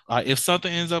here. If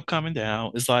something ends up coming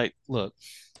down, it's like, look,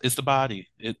 it's the body.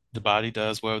 The body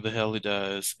does whatever the hell it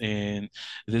does, and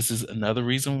this is another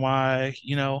reason why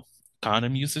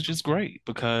condom usage is great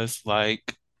because,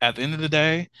 like, at the end of the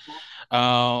day,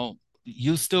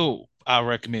 you still I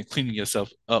recommend cleaning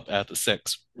yourself up after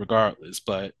sex regardless,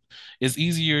 but it's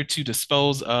easier to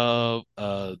dispose of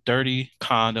a dirty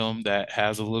condom that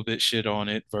has a little bit shit on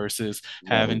it versus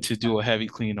having Right. to do a heavy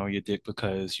clean on your dick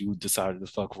because you decided to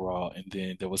fuck raw and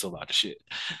then there was a lot of shit.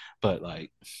 But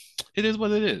like, it is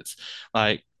what it is.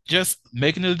 Like, just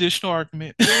make an additional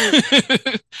argument. No,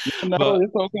 But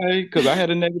it's okay because I had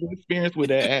a negative experience with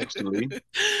that actually.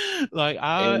 like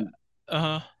And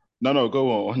uh no, no,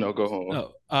 go on. No, go on.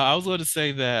 no, I was going to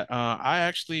say that I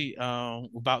actually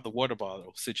about the water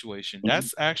bottle situation. Mhm.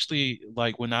 That's actually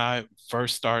like when I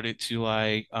first started to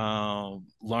like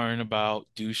learn about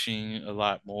douching a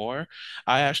lot more.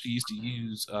 I actually used to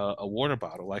use a water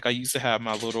bottle. Like I used to have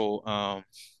my little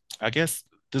I guess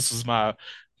this was my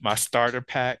starter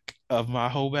pack of my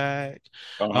whole bag.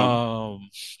 Uh-huh. Um,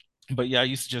 but yeah, I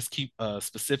used to just keep a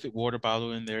specific water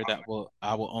bottle in there that will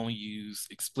I will only use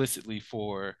explicitly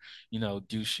for,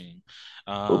 douching.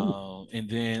 Ooh. And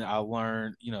then I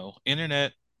learned,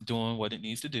 internet doing what it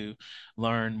needs to do,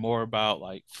 learn more about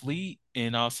like Fleet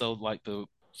and also like the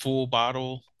full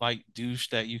bottle like douche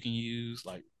that you can use,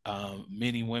 like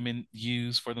many women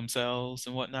use for themselves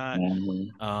and whatnot.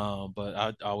 Mhm. But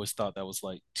I always thought that was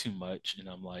like too much, and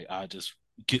I'm like, I just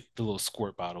get the little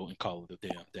squirt bottle and call it a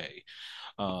damn day.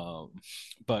 Um,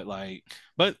 but like,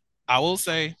 but I will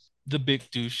say the big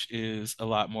douche is a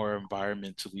lot more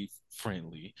environmentally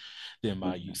friendly than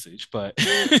my Mhm. usage. But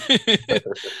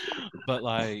but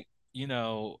like,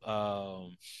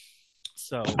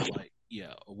 so like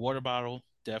yeah, a water bottle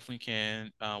definitely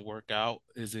can work out.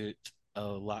 Is it a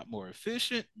lot more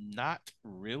efficient? Not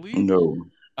really. No.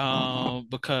 Uh-uh.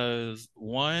 Because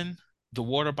one, the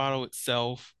water bottle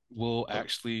itself will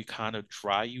actually kind of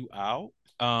dry you out.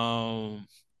 Um,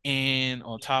 and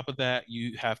on top of that,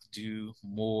 you have to do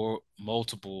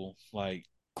multiple like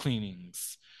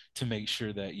cleanings to make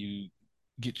sure that you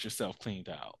get yourself cleaned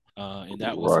out. And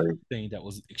that was a Right. thing that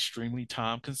was extremely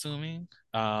time consuming.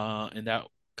 And that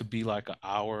could be like an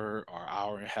hour or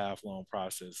hour and a half long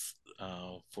process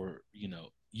for,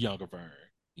 younger Vern.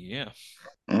 Yeah.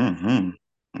 Mm-hmm.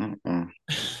 Mm-mm.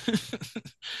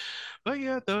 But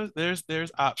yeah,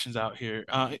 there's options out here.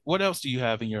 What else do you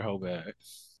have in your whole bag?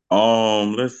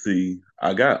 Let's see.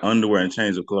 I got underwear and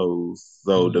change of clothes.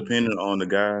 So Mm, depending on the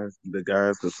guys,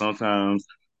 because sometimes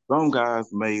some guys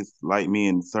may like me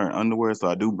in certain underwear, so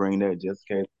I do bring that just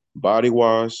in case. Body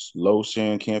wash,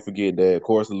 lotion, can't forget that. Of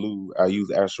course, lube. I use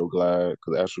Astroglide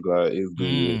because Astroglide is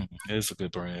good. it's a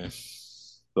good brand.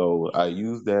 So I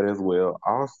use that as well.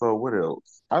 Also, what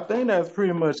else? I think that's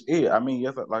pretty much it. I mean,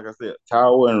 yes, like I said,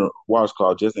 towel and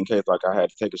washcloth just in case like I had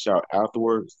to take a shower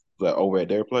afterwards, like over at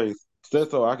their place.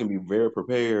 So I can be very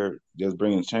prepared, just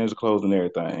bringing change of clothes and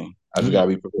everything. I just Mm. gotta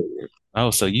be prepared.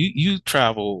 Oh, so you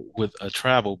travel with a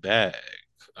travel bag?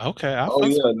 Okay, I Oh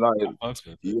fucks yeah, with like I fucks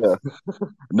with it. yeah.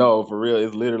 No, for real.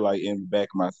 It's literally like in the back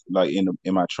of my like in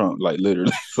my trunk, like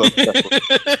literally. So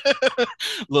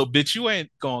Little bitch, you ain't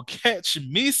gonna catch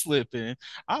me slipping.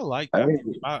 I like that. hey,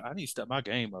 I need to step my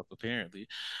game up, apparently.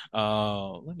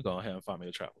 Let me go ahead and find me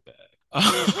a travel bag.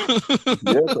 yeah,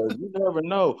 because you never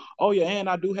know. Oh yeah, and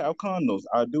I do have condoms.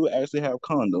 I do actually have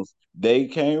condoms. They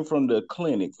came from the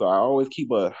clinic, so I always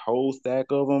keep a whole stack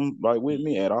of them like with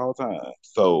me at all times.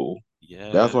 So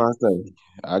Yeah, that's why I say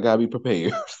I gotta be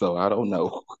prepared. So I don't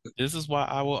know. this is why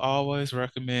I will always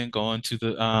recommend going to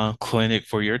the clinic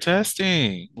for your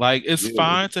testing. Like, it's Yeah,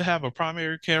 fine to have a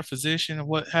primary care physician and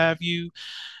what have you,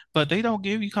 but they don't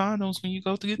give you condoms when you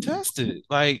go to get tested.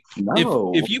 Like, if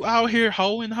no, you out here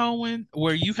hoeing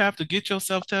where you have to get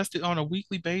yourself tested on a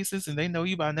weekly basis and they know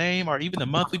you by name or even a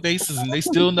monthly basis and they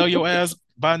still know your ass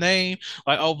by name,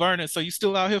 like, oh Vernon, so you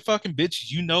still out here fucking bitch,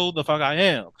 you know the fuck I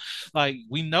am. Like,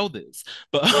 we know this.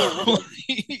 But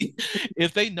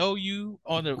if they know you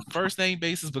on a first name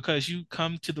basis because you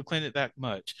come to the clinic that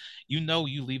much, you know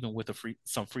you leaving with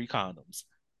some free condoms.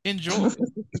 Enjoy.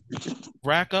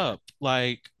 Rack up.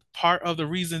 Like, part of the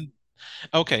reason,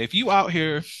 okay, if you out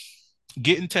here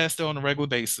getting tested on a regular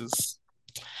basis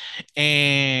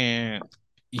and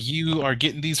you are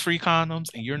getting these free condoms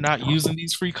and you're not using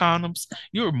these free condoms,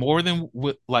 you're more than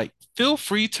like, feel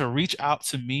free to reach out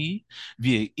to me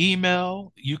via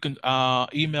email. You can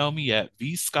email me at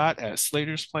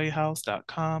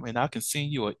vscott@slatersplayhouse.com and I can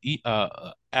send you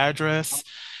a address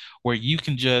where you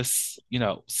can just,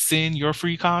 send your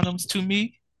free condoms to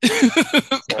me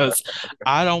because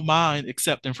I don't mind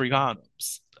accepting free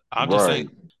condoms. I'm just saying,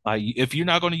 right, like, if you're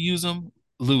not going to use them,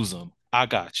 lose them. I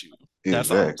got you.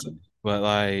 That's all I'm saying. exactly. But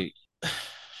like,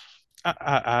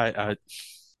 I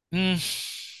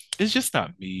it's just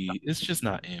not me. It's just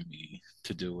not in me.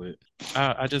 to do it.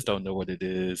 I just don't know what it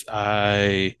is.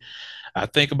 I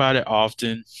think about it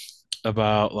often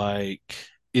about like,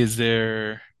 is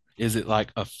there is it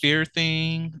like a fear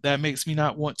thing that makes me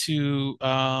not want to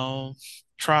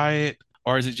try it?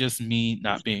 Or is it just me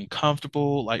not being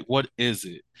comfortable? Like, what is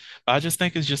it? I just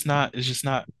think it's just not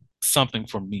something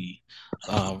for me,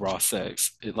 raw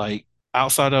sex. It like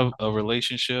outside of a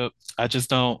relationship, I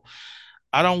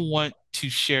don't want to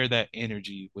share that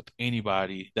energy with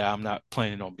anybody that I'm not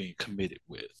planning on being committed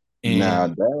with. Now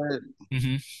And that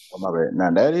mhm, Oh, my bad.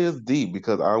 Now that is deep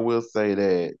because I will say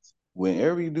that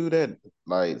whenever you do that,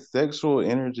 like sexual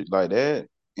energy, like that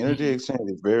energy mhm, exchange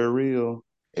is very real.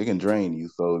 It can drain you,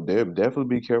 so definitely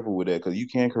be careful with that because you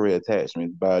can create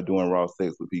attachments by doing raw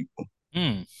sex with people.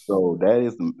 mm. So that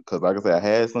is because, like I said, I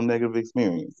had some negative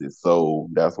experiences, so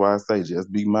that's why I say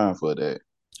just be mindful of that.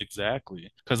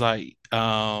 Exactly. Because I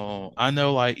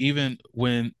know like even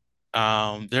when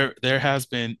there has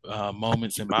been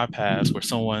moments in my past where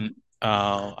someone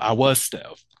I was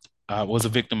a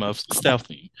victim of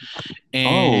stealthing.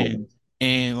 And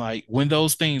Oh, like when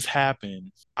those things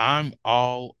happen, I'm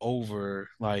all over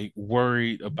like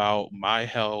worried about my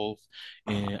health.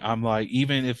 And I'm like,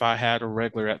 even if I had a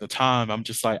regular at the time, I'm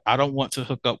just like, I don't want to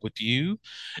hook up with you,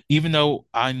 even though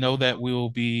I know that we'll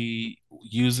be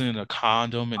using a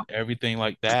condom and everything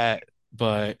like that.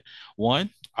 But one,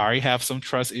 I already have some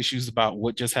trust issues about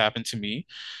what just happened to me.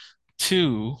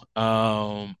 Two,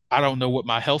 I don't know what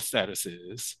my health status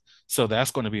is, so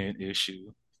that's going to be an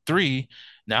issue. Three,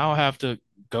 now I have to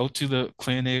go to the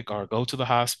clinic or go to the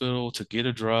hospital to get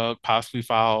a drug, possibly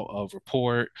file a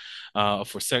report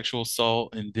for sexual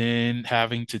assault, and then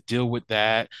having to deal with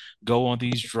that, go on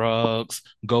these drugs,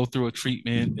 go through a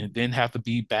treatment, and then have to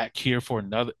be back here for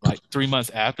another like 3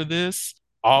 months after this,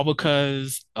 all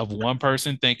because of one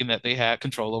person thinking that they had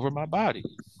control over my body.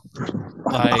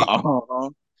 Like,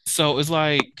 so it's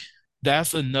like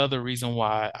that's another reason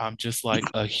why I'm just like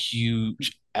a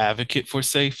huge advocate for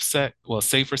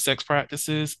safer sex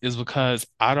practices is because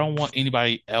I don't want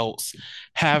anybody else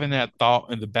having that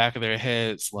thought in the back of their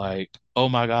heads like, oh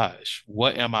my gosh,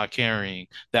 what am I carrying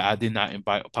that I did not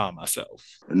invite upon myself?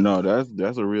 no,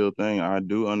 that's a real thing. I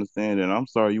do understand, and I'm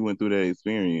sorry you went through that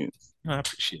experience. I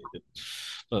appreciate it.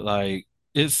 But like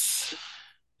it's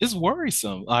it's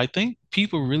worrisome. I think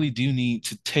people really do need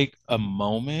to take a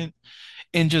moment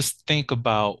and just think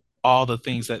about all the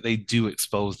things that they do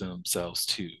expose themselves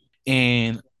to.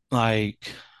 And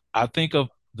like, I think of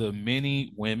the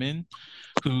many women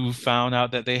who found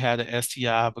out that they had an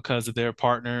STI because of their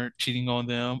partner cheating on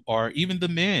them, or even the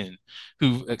men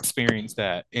who experienced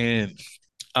that, and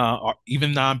or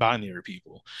even non-binary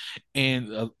people.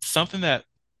 And something that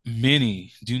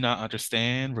many do not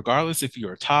understand, regardless if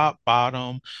you're top,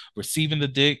 bottom, receiving the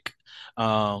dick,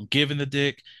 giving the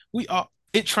dick, we all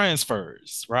it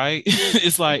transfers, right?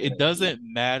 It's like it doesn't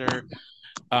matter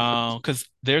because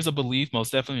there's a belief,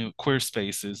 most definitely in queer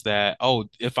spaces, that oh,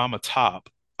 if I'm a top,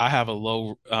 I have a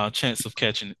low chance of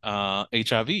catching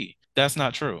HIV. That's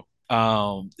not true.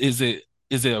 Is it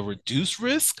a reduced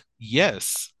risk?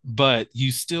 Yes, but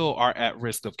you still are at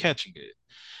risk of catching it.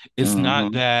 It's not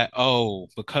Hmm. that, oh,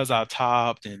 because I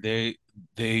topped and they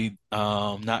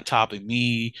not topping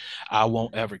me, I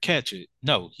won't ever catch it.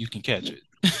 No, you can catch it.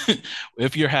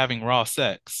 If you're having raw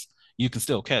sex, you can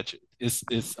still catch it.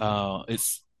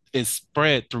 It's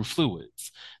spread through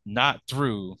fluids, not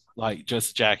through like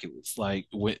just ejaculates. Like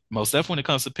with most definitely when it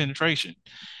comes to penetration,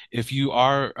 if you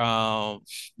are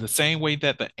the same way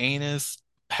that the anus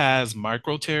has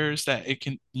micro tears that it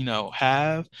can,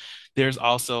 have, there's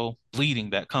also bleeding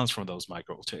that comes from those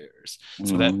micro tears.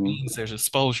 So that Hmm. means there's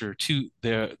exposure to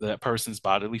that person's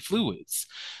bodily fluids.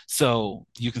 So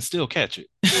you can still catch it,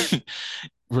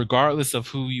 regardless of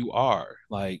who you are.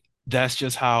 Like that's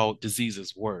just how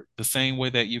diseases work. The same way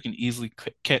that you can easily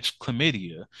catch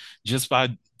chlamydia just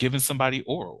by giving somebody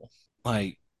oral.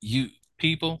 Like you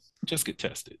people just get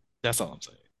tested. That's all I'm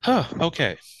saying. Huh,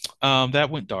 okay. That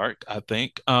went dark, I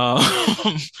think.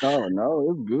 No, no,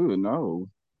 it's good. No.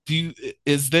 do you,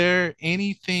 is there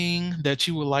anything that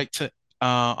you would like to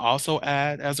also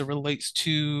add as it relates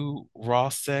to raw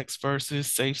sex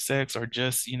versus safe sex, or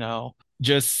just,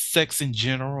 just sex in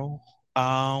general?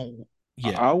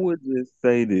 Yeah. I would just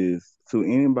say this to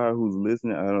anybody who's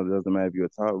listening. I don't. It doesn't matter if you're a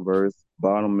top verse,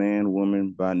 bottom man,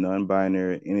 woman, by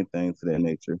non-binary, anything to that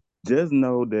nature. Just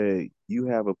know that you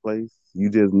have a place. You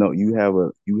just know you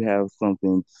have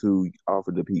something to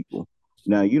offer the people.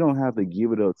 Now you don't have to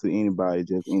give it up to anybody,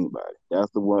 just anybody.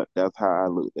 That's the what. That's how I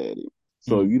looked at it.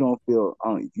 So Mm, if you don't feel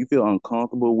if you feel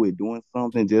uncomfortable with doing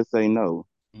something, just say no.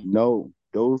 mm, No.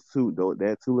 Those two,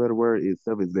 that two-letter word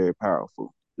itself is very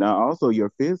powerful. Now, also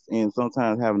your fist and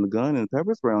sometimes having a gun and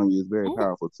pepper spray on you is very Ooh,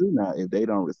 powerful too. Now, if they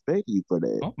don't respect you for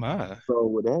that. oh my. So,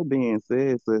 with that being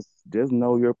said, just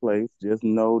know your place. Just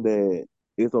know that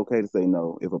it's okay to say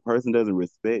no. If a person doesn't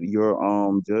respect your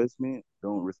judgment,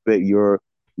 don't respect your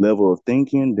level of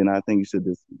thinking, then I think you should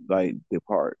just like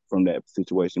depart from that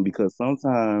situation because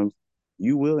sometimes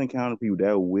you will encounter people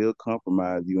that will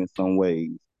compromise you in some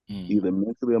ways, Mm. either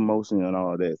mentally, emotionally, and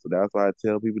all that. So that's why I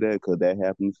tell people that because that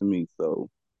happened to me. So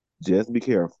just be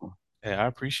careful. Hey, I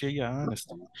appreciate your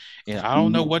honesty. And I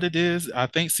don't know Mhm. what it is. I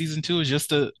think season two is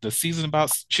just the season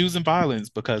about choosing violence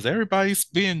because everybody's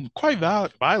been quite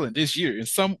violent this year in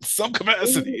some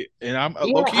capacity. And I'm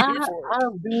low Yeah, key here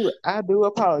for it. I do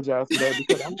apologize for that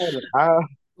because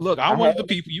Look, I'm I one of had the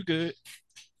people. You good?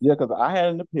 yeah, because I had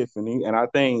an epiphany, and I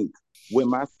think with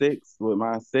my sex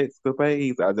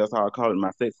capades, that's how I call it, my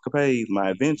sex capades,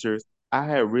 my adventures. I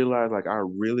had realized like I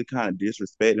really kind of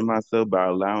disrespected myself by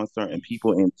allowing certain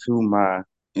people into my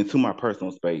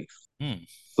personal space. Mm.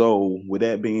 So with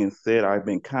that being said, I've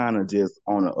been kind of just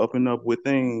on the up and up with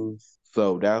things.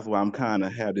 So that's why I'm kind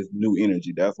of have this new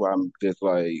energy. That's why I'm just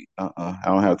like, I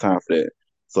don't have time for that.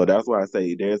 So that's why I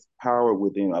say there's power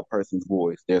within a person's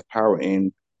voice. There's power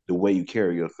in the way you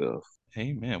carry yourself.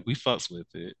 Hey man, we fucks with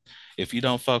it. If you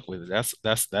don't fuck with it,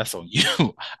 that's on you.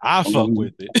 I fuck Mhm.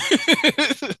 with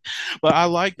it. But I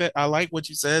like that. I like what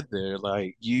you said there.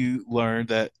 Like you learned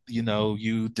that, you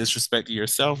disrespected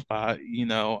yourself by,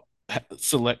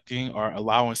 selecting or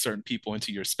allowing certain people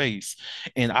into your space.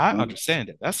 And I Mhm. understand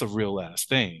that. That's a real ass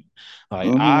thing. Like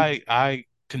Mhm. I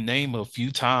can name a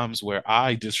few times where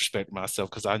I disrespect myself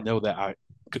because I know that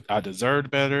I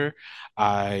deserved better.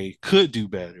 I could do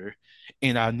better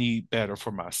and I need better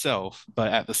for myself.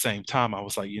 But at the same time, I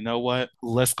was like, you know what?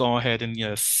 Let's go ahead and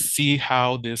just see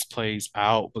how this plays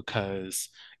out because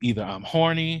either I'm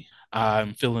horny,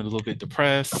 I'm feeling a little bit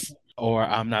depressed, or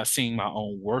I'm not seeing my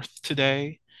own worth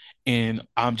today. And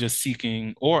I'm just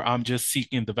seeking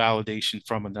the validation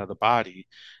from another body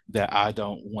that I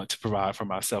don't want to provide for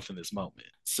myself in this moment.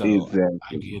 So I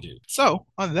Exactly. get it. So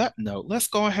on that note, let's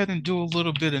go ahead and do a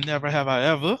little bit of Never Have I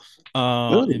Ever,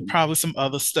 and Ooh. probably some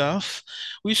other stuff.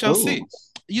 We shall see.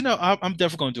 Ooh. I'm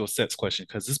definitely going to do a sets question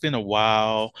because it's been a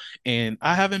while and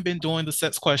I haven't been doing the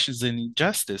sets questions in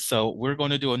justice. So we're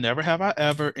going to do a Never Have I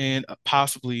Ever and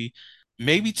possibly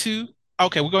maybe two.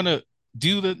 Okay, we're going to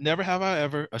do the Never Have I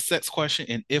Ever, a sets question,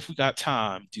 and if we got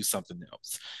time, do something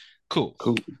else. Cool.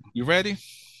 Cool. You ready?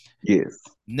 Yes.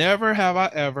 Never have I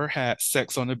ever had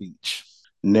sex on the beach.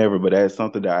 Never, but that's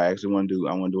something that I actually want to do.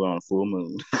 I want to do it on a full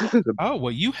moon. Oh,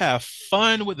 well, you have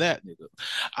fun with that, nigga.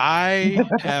 I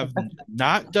have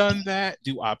not done that.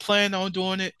 Do I plan on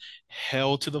doing it?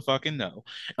 Hell to the fucking no.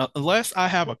 Unless I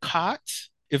have a cot.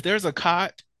 If there's a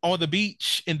cot on the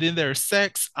beach and then there's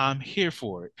sex, I'm here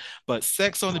for it. But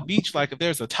sex on the beach, like if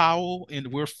there's a towel and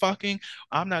we're fucking,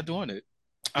 I'm not doing it.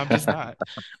 I'm just not.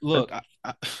 Look,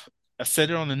 I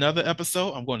said it on another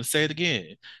episode. I'm going to say it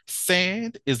again.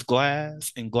 Sand is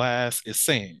glass and glass is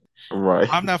sand. Right.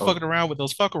 I'm not Oh, fucking around with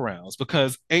those fuck arounds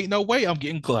because ain't no way I'm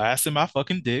getting glass in my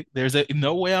fucking dick.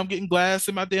 No way I'm getting glass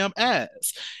in my damn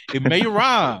ass. It may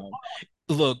rhyme.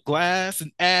 Look, glass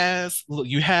and ass, look,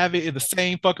 you have it in the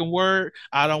same fucking word.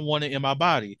 I don't want it in my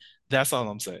body. That's all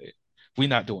I'm saying. We're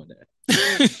not doing that.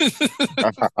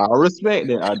 I respect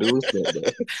that. I do respect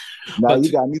that. Now But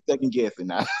you got me second guessing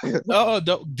now. oh,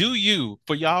 do you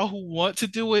for y'all who want to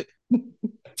do it?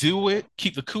 Do it.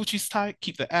 Keep the coochies tight,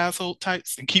 keep the asshole tight,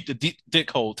 and keep the dick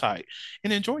hole tight,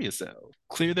 and enjoy yourself.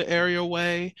 Clear the area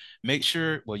away. Make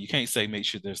sure. Well, you can't say make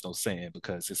sure there's no sand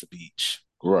because it's a beach.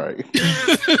 Right.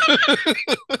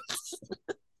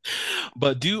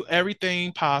 But do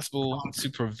everything possible to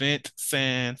prevent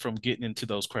sand from getting into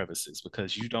those crevices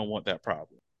because you don't want that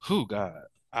problem. Oh God,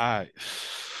 I.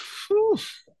 Whew,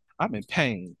 I'm in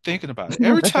pain thinking about it.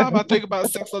 Every time I think about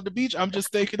sex on the beach, I'm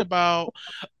just thinking about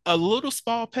a little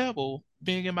small pebble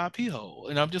being in my pee hole,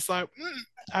 and I'm just like,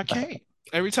 I can't.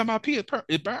 Every time I pee,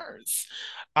 it burns.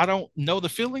 I don't know the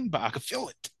feeling, but I can feel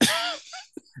it.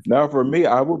 Now for me,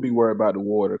 I would be worried about the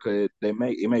water because it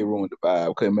may ruin the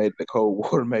vibe. Because maybe the cold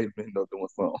water may end up doing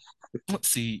something. Let's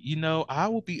see. I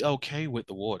will be okay with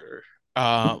the water.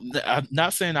 I'm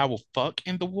not saying I will fuck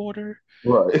in the water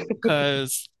Right.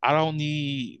 because I don't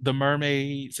need the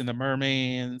mermaids and the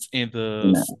mermans and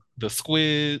Nah. the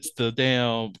squids, the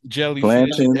damn jellyfish,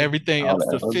 Planting, everything all else,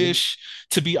 the that. fish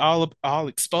to be all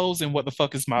exposed in what the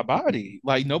fuck is my body.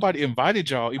 Like nobody invited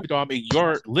y'all, even though I'm in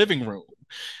your living room.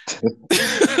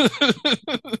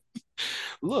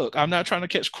 Look, I'm not trying to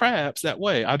catch crabs that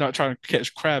way. I'm not trying to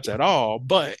catch crabs at all,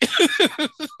 but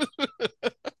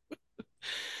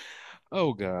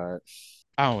oh God.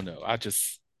 I don't know. I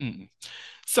just mm-mm.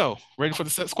 So, ready for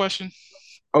the next question?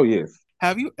 Oh yes.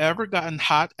 Have you ever gotten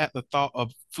hot at the thought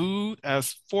of food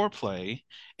as foreplay?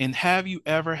 And have you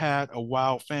ever had a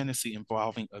wild fantasy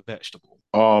involving a vegetable?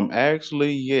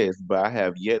 Actually, yes, but I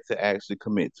have yet to actually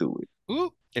commit to it. Ooh,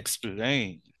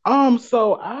 explain.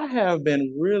 So I have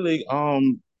been really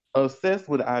obsessed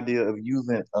with the idea of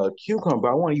using a cucumber.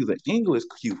 I want to use an English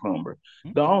cucumber.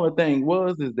 The Mm, only thing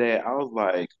was is that I was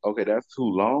like, okay, that's too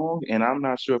long, and I'm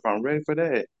not sure if I'm ready for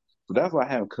that. So that's why I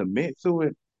haven't commit to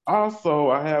it. Also,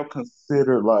 I have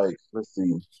considered like, let's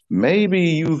see, maybe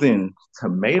using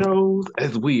tomatoes.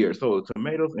 It's weird. So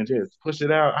tomatoes and just push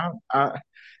it out.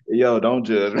 Yo, don't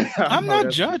judge me. I I'm know not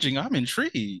that's judging. I'm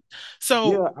intrigued.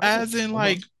 So, yeah. as in, Uh-huh.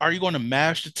 like, are you going to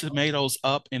mash the tomatoes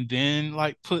up and then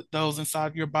like put those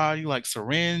inside your body, like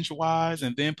syringe wise,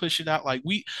 and then push it out? Like,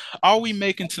 are we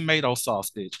making tomato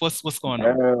sauce, bitch? What's going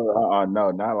on?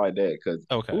 No, not like that. Cause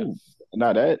Okay. ooh,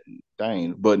 not that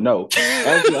dang. But no,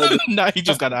 actually, Now he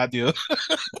just got an idea.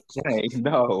 dang,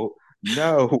 no,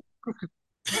 no,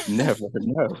 never,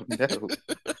 no, no.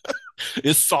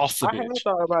 It's salsa, I have bitch.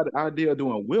 thought about the idea of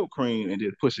doing whipped cream and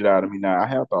just push it out of me. Now I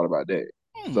have thought about that.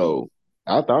 Hmm. So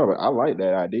I like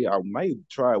that idea. I may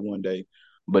try it one day,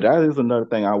 but that is another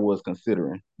thing I was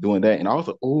considering doing that. And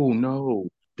also, oh no,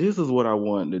 this is what I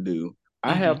wanted to do.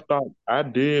 I Mm-hmm. have thought I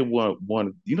did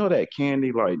want you know that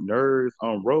candy like nerds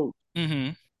on rope.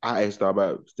 Mm-hmm. I actually thought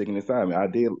about sticking inside me.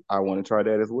 I want to try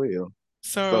that as well.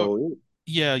 So So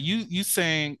yeah, you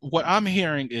saying what I'm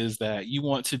hearing is that you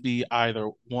want to be either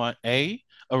one a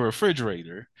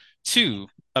refrigerator, two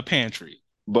a pantry.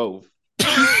 both.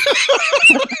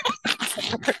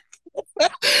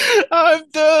 I'm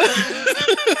done.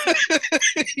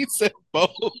 He said both.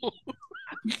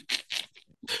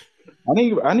 I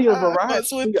need a I variety.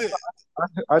 mess with it.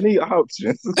 I need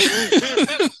options.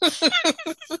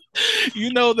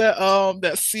 You know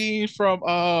that scene from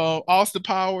Austin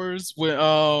Powers when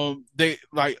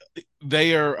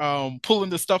they are pulling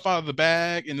the stuff out of the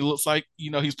bag and it looks like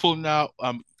he's pulling out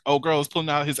old girl is pulling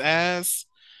out his ass.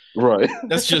 Right.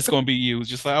 That's just gonna be you. It's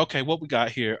just like, okay, what we got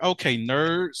here? Okay,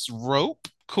 nerds, rope,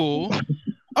 cool.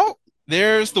 Oh,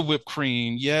 there's the whipped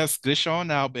cream. Yes, gush on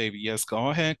now, baby. Yes, go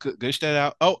ahead, gush that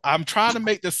out. Oh, I'm trying to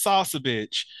make the salsa,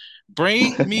 bitch.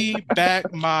 Bring me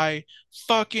back my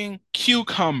fucking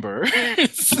cucumber.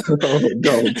 Oh,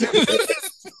 don't do that.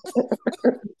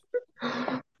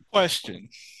 Question.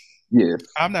 Yes.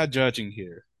 I'm not judging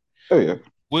here. Oh yeah.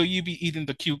 Will you be eating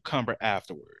the cucumber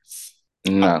afterwards?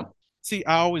 I, No. see,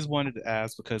 I always wanted to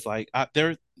ask because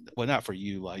well, not for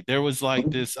you. Like there was like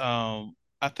this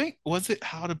I think was it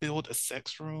How to Build a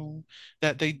Sex Room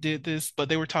that they did this, but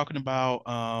they were talking about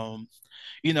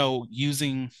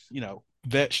using,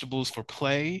 vegetables for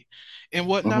play and Hmm.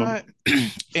 whatnot.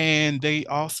 And they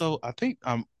also, I think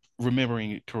I'm remembering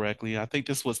it correctly. I think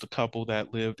this was the couple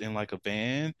that lived in like a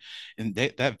van, and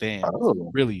that van was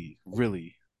Oh. really,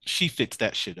 really, she fixed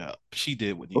that shit up. She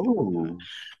did what needed to be done. Oh.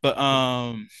 But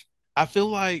I feel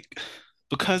like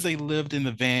because they lived in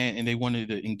the van and they wanted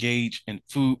to engage in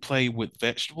food play with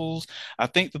vegetables, I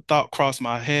think the thought crossed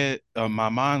my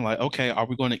mind, like, okay, are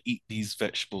we going to eat these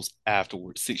vegetables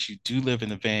afterwards? Since you do live in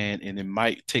the van and it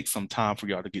might take some time for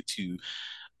y'all to get to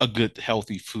a good,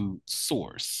 healthy food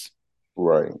source.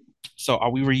 Right. So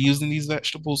are we reusing these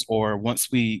vegetables, or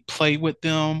once we play with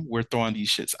them, we're throwing these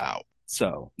shits out?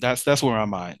 So that's where my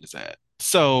mind is at.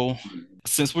 So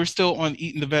since we're still on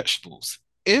eating the vegetables,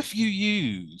 if you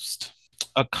used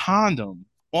a condom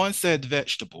on said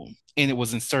vegetable and it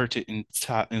was inserted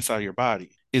inside your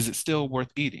body, is it still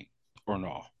worth eating or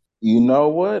no? You know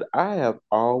what? I have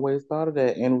always thought of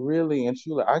that, and really and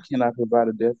truly, I cannot provide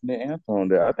a definite answer on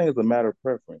that. I think it's a matter of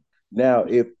preference. Now,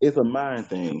 if it's a mind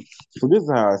thing, so this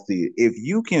is how I see it. If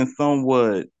you can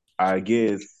somewhat, I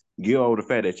guess, get over the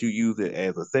fact that you use it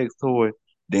as a sex toy,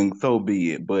 then so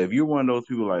be it. But if you're one of those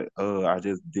people like, I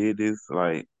just did this,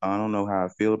 like, I don't know how I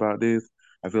feel about this.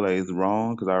 I feel like it's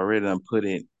wrong because I already done put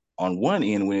it on one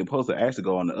end when it's supposed to actually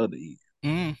go on the other end.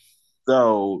 Mm,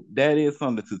 So that is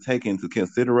something to take into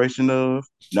consideration of.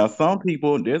 Now, some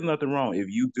people, there's nothing wrong. If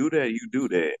you do that, you do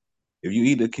that. If you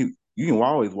eat the cute, you can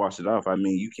always wash it off. I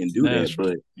mean, you can do that's that.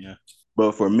 true. But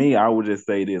Yeah. for me, I would just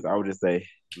say this. I would just say,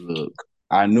 look,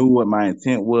 I knew what my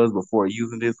intent was before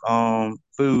using this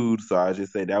food. So I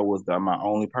just say that was my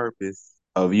only purpose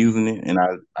of Mhm. using it. And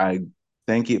I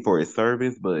thank it for its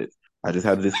service, but I just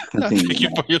had to discontinue Thank it you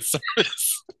for now. your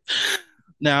service.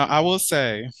 Now, I will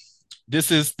say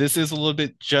this is a little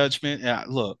bit judgment.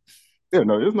 Look, Yeah,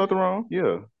 no, there's nothing wrong.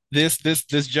 Yeah. this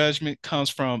judgment comes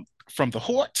from the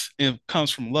heart. It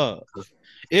comes from love.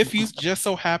 If you just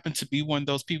so happen to be one of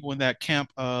those people in that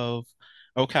camp of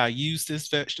okay, I use this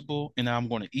vegetable and I'm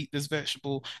going to eat this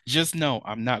vegetable, just know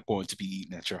I'm not going to be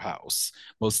eating at your house.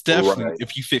 Most definitely Right.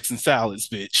 if you fixing salads,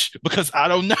 bitch, because I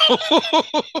don't know.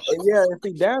 And yeah, and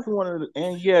see, that's one of the,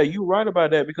 and yeah, you're right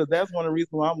about that because that's one of the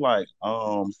reasons why I'm like,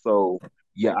 so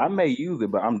yeah, I may use it,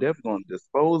 but I'm definitely gonna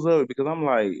dispose of it because I'm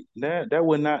like,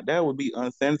 that would be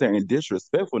unsanitary and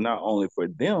disrespectful not only for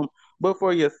them, but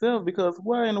for yourself because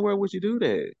why in the world would you do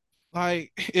that?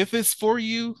 Like, if it's for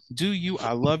you, do you.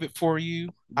 I love it for you.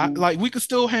 I Mhm. like we could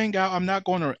still hang out. I'm not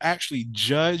going to actually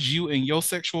judge you and your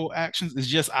sexual actions. It's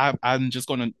just I'm just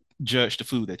going to judge the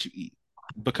food that you eat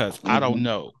because I don't Mhm.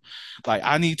 know. Like,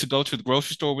 I need to go to the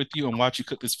grocery store with you and watch you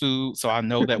cook this food so I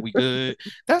know that we good.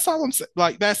 That's all I'm saying.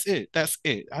 Like, that's it. That's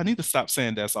it. I need to stop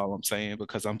saying that's all I'm saying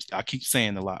because I keep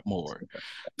saying a lot more.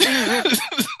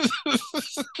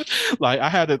 Like, I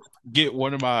had to get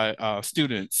one of my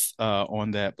students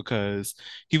on that because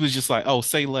he was just like, "Oh,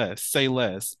 say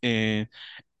less." And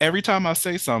every time I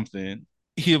say something,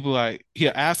 he'll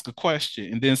ask a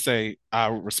question and then say, I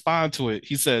respond to it.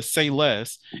 He says, "Say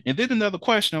less," and then another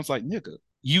question. I was like, "Nigga,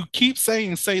 you keep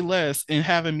saying say less and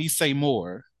having me say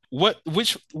more.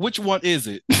 Which one is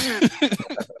it?"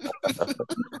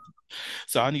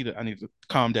 So I need to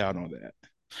calm down on that.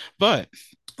 But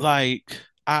like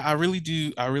I really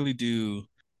do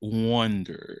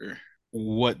wonder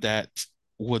what that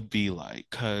would be like.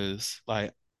 Cause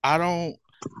like I don't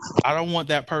I don't want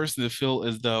that person to feel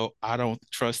as though I don't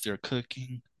trust their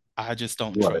cooking. I just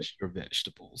don't Right. trust your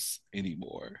vegetables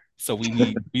anymore. So we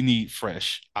need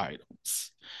fresh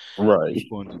items. Who's Right.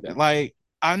 going to do that? Like,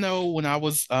 I know when I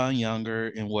was younger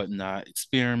and whatnot,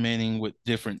 experimenting with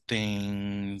different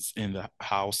things in the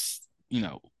house,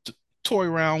 toy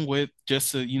around with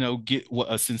just to, get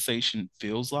what a sensation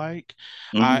feels like.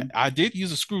 Hmm. I did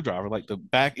use a screwdriver, like the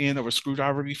back end of a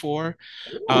screwdriver before.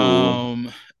 Ooh.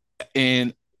 Um,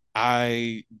 and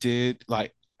I did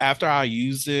like after I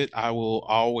use it, I will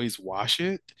always wash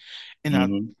it. And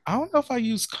Hmm. I don't know if I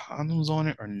use condoms on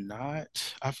it or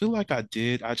not. I feel like I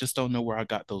did. I just don't know where I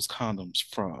got those condoms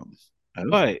from. Oh.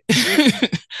 But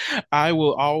I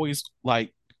will always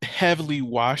like heavily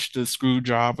wash the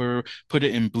screwdriver, put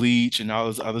it in bleach and all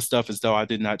this other stuff as though I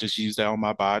did not just use that on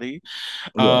my body.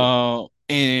 Right.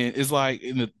 And it's like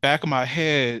in the back of my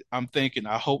head, I'm thinking,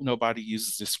 I hope nobody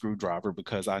uses this screwdriver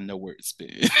because I know where it's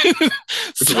been.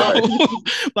 So, Right.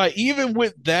 like, even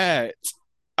with that,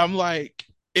 I'm like,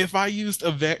 if I used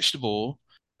a vegetable,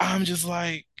 I'm just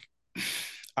like,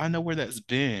 I know where that's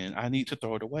been. I need to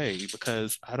throw it away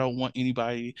because I don't want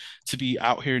anybody to be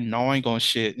out here gnawing on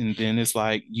shit. And then it's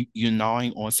like you're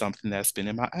gnawing on something that's been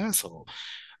in my asshole.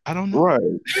 I don't know. Right.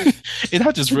 And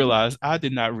I just realized I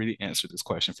did not really answer this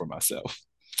question for myself.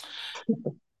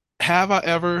 Have I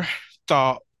ever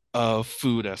thought of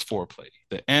food as foreplay?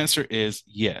 The answer is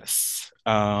yes.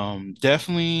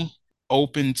 Definitely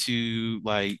open to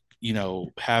like,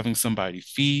 having somebody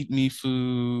feed me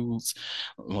foods,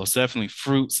 most definitely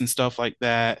fruits and stuff like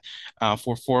that,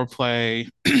 for foreplay,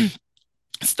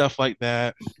 stuff like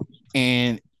that.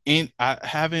 And I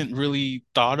haven't really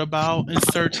thought about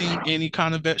inserting any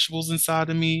kind of vegetables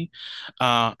inside of me.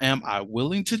 Am I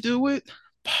willing to do it?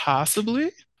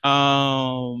 Possibly.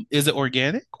 Is it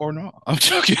organic or not? I'm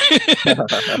joking.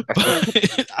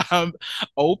 But I'm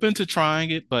open to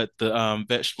trying it, but the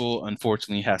vegetable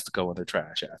unfortunately has to go in the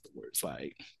trash afterwards.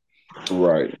 Like,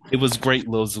 Right. it was great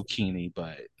little zucchini,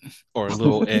 but or a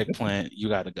little eggplant, you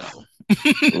gotta go.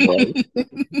 Right.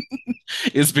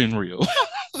 It's been real.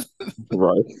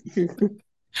 Right.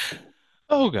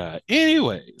 Oh God.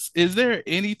 Anyways, is there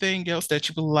anything else that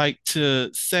you would like to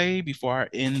say before I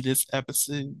end this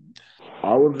episode?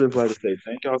 I would just like to say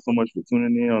thank y'all so much for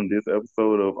tuning in on this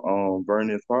episode of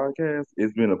Vernon's podcast.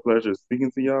 It's been a pleasure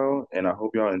speaking to y'all, and I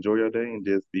hope y'all enjoy your day and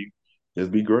just be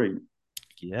great.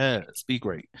 Yes, be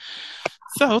great.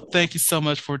 So thank you so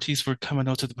much, Fortis, for coming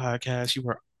on to the podcast. You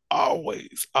are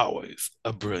always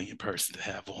a brilliant person to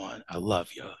have on. I love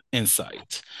your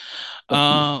insight.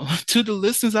 To the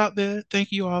listeners out there,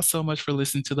 thank you all so much for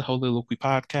listening to the Holy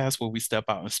podcast, where we step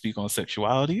out and speak on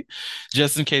sexuality.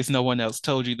 Just in case no one else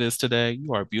told you this today,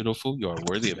 you are beautiful, you are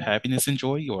worthy of happiness and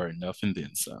joy, you are enough and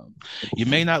then some. You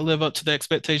may not live up to the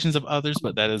expectations of others,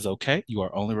 but that is okay. You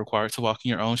are only required to walk in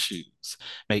your own shoes.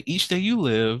 May each day you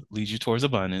live lead you towards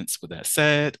abundance. With that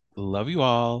said, love you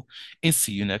all and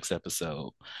see you next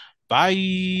episode. Bye.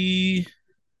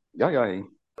 Y'all, y'all.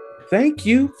 Thank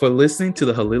you for listening to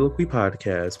the Holiloquy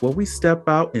Podcast, where we step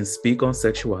out and speak on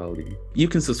sexuality. You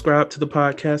can subscribe to the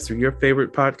podcast through your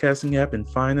favorite podcasting app and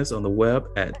find us on the web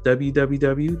at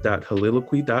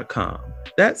www.holiloquy.com.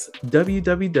 That's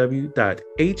www.heaux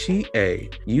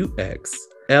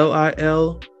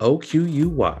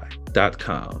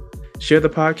liloquuy.com. Share the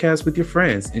podcast with your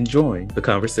friends and join the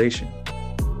conversation.